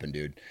thing happen,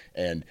 dude.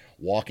 And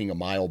walking a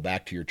mile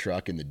back to your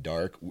truck in the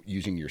dark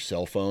using your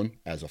cell phone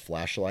as a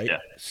flashlight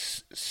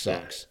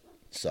sucks.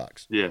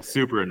 Yeah,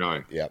 super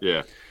annoying. Yep.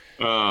 Yeah.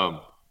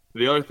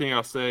 The other thing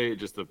I'll say,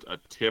 just a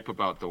tip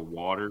about the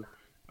water.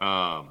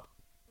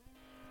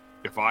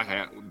 If I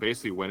had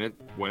basically when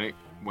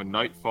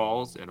night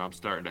falls and I'm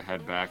starting to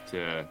head back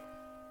to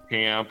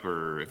camp,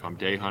 or if I'm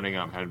day hunting,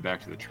 I'm heading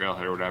back to the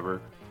trailhead or whatever.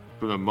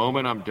 From the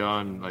moment I'm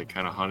done, like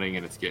kind of hunting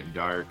and it's getting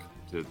dark,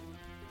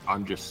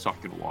 I'm just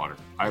sucking water.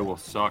 I will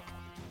suck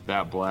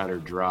that bladder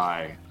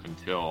dry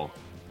until,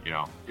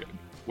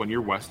 when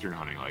you're Western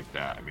hunting like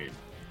that, I mean,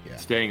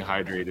 staying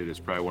hydrated is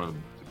probably one of the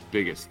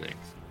biggest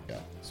things. Yeah.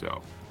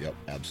 So. Yep.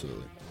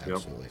 Absolutely.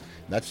 Yep.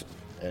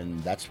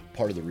 That's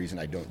part of the reason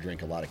I don't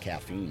drink a lot of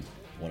caffeine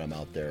when I'm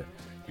out there,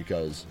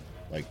 because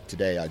like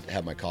today I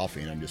have my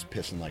coffee and I'm just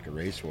pissing like a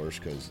racehorse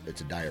because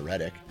it's a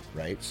diuretic,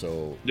 right?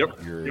 So you're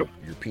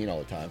peeing all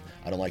the time.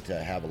 I don't like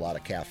to have a lot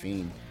of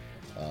caffeine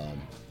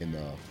in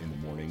the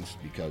mornings,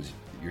 because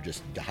you're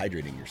just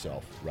dehydrating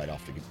yourself right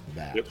off the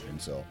bat. Yep.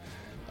 And so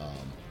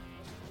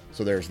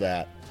there's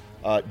that.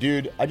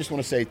 Dude, I just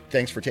want to say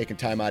thanks for taking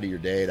time out of your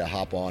day to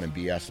hop on and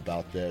BS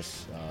about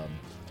this,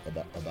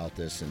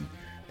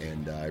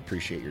 and I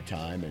appreciate your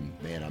time. And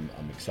man,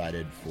 I'm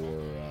excited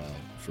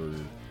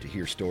to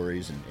hear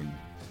stories, and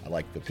I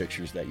like the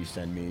pictures that you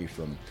send me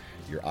from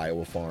your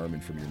Iowa farm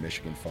and from your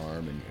Michigan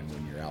farm, and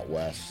when you're out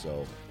west.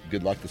 So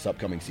good luck this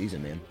upcoming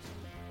season, man.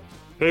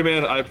 Hey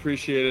man, I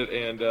appreciate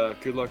it, and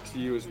good luck to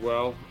you as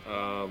well.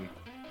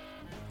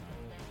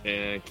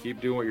 And keep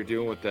doing what you're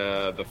doing with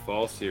the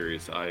fall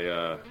series.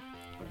 I've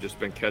just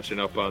been catching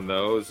up on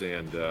those,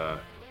 and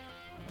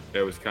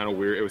it was kind of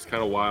weird. It was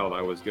kind of wild.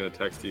 I was gonna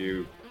text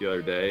you the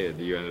other day, and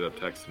you ended up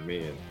texting me,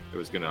 and I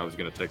was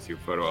gonna text you a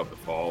photo of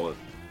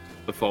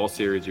the fall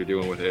series you're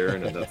doing with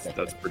Aaron, and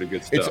that's pretty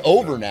good stuff. It's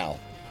over now.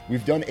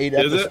 We've done 8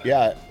 episodes. Is it?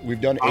 Yeah, we've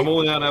done 8. I'm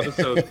only on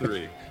episode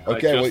 3.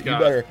 Okay,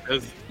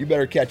 well you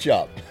better catch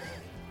up.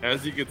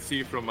 As you can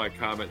see from my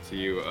comment to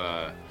you,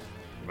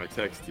 my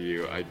text to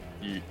you,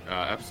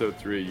 episode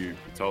 3,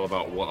 it's all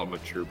about what a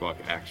mature buck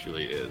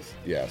actually is.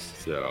 Yes.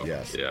 So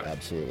yes, yeah,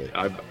 absolutely.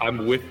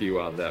 I'm with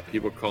you on that.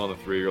 People calling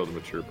a 3-year-old a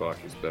mature buck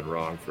has been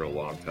wrong for a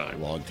long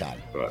time. Long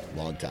time. But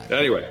long time.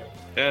 Anyway.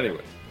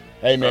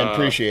 Hey man,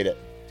 appreciate it.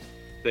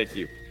 Thank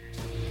you.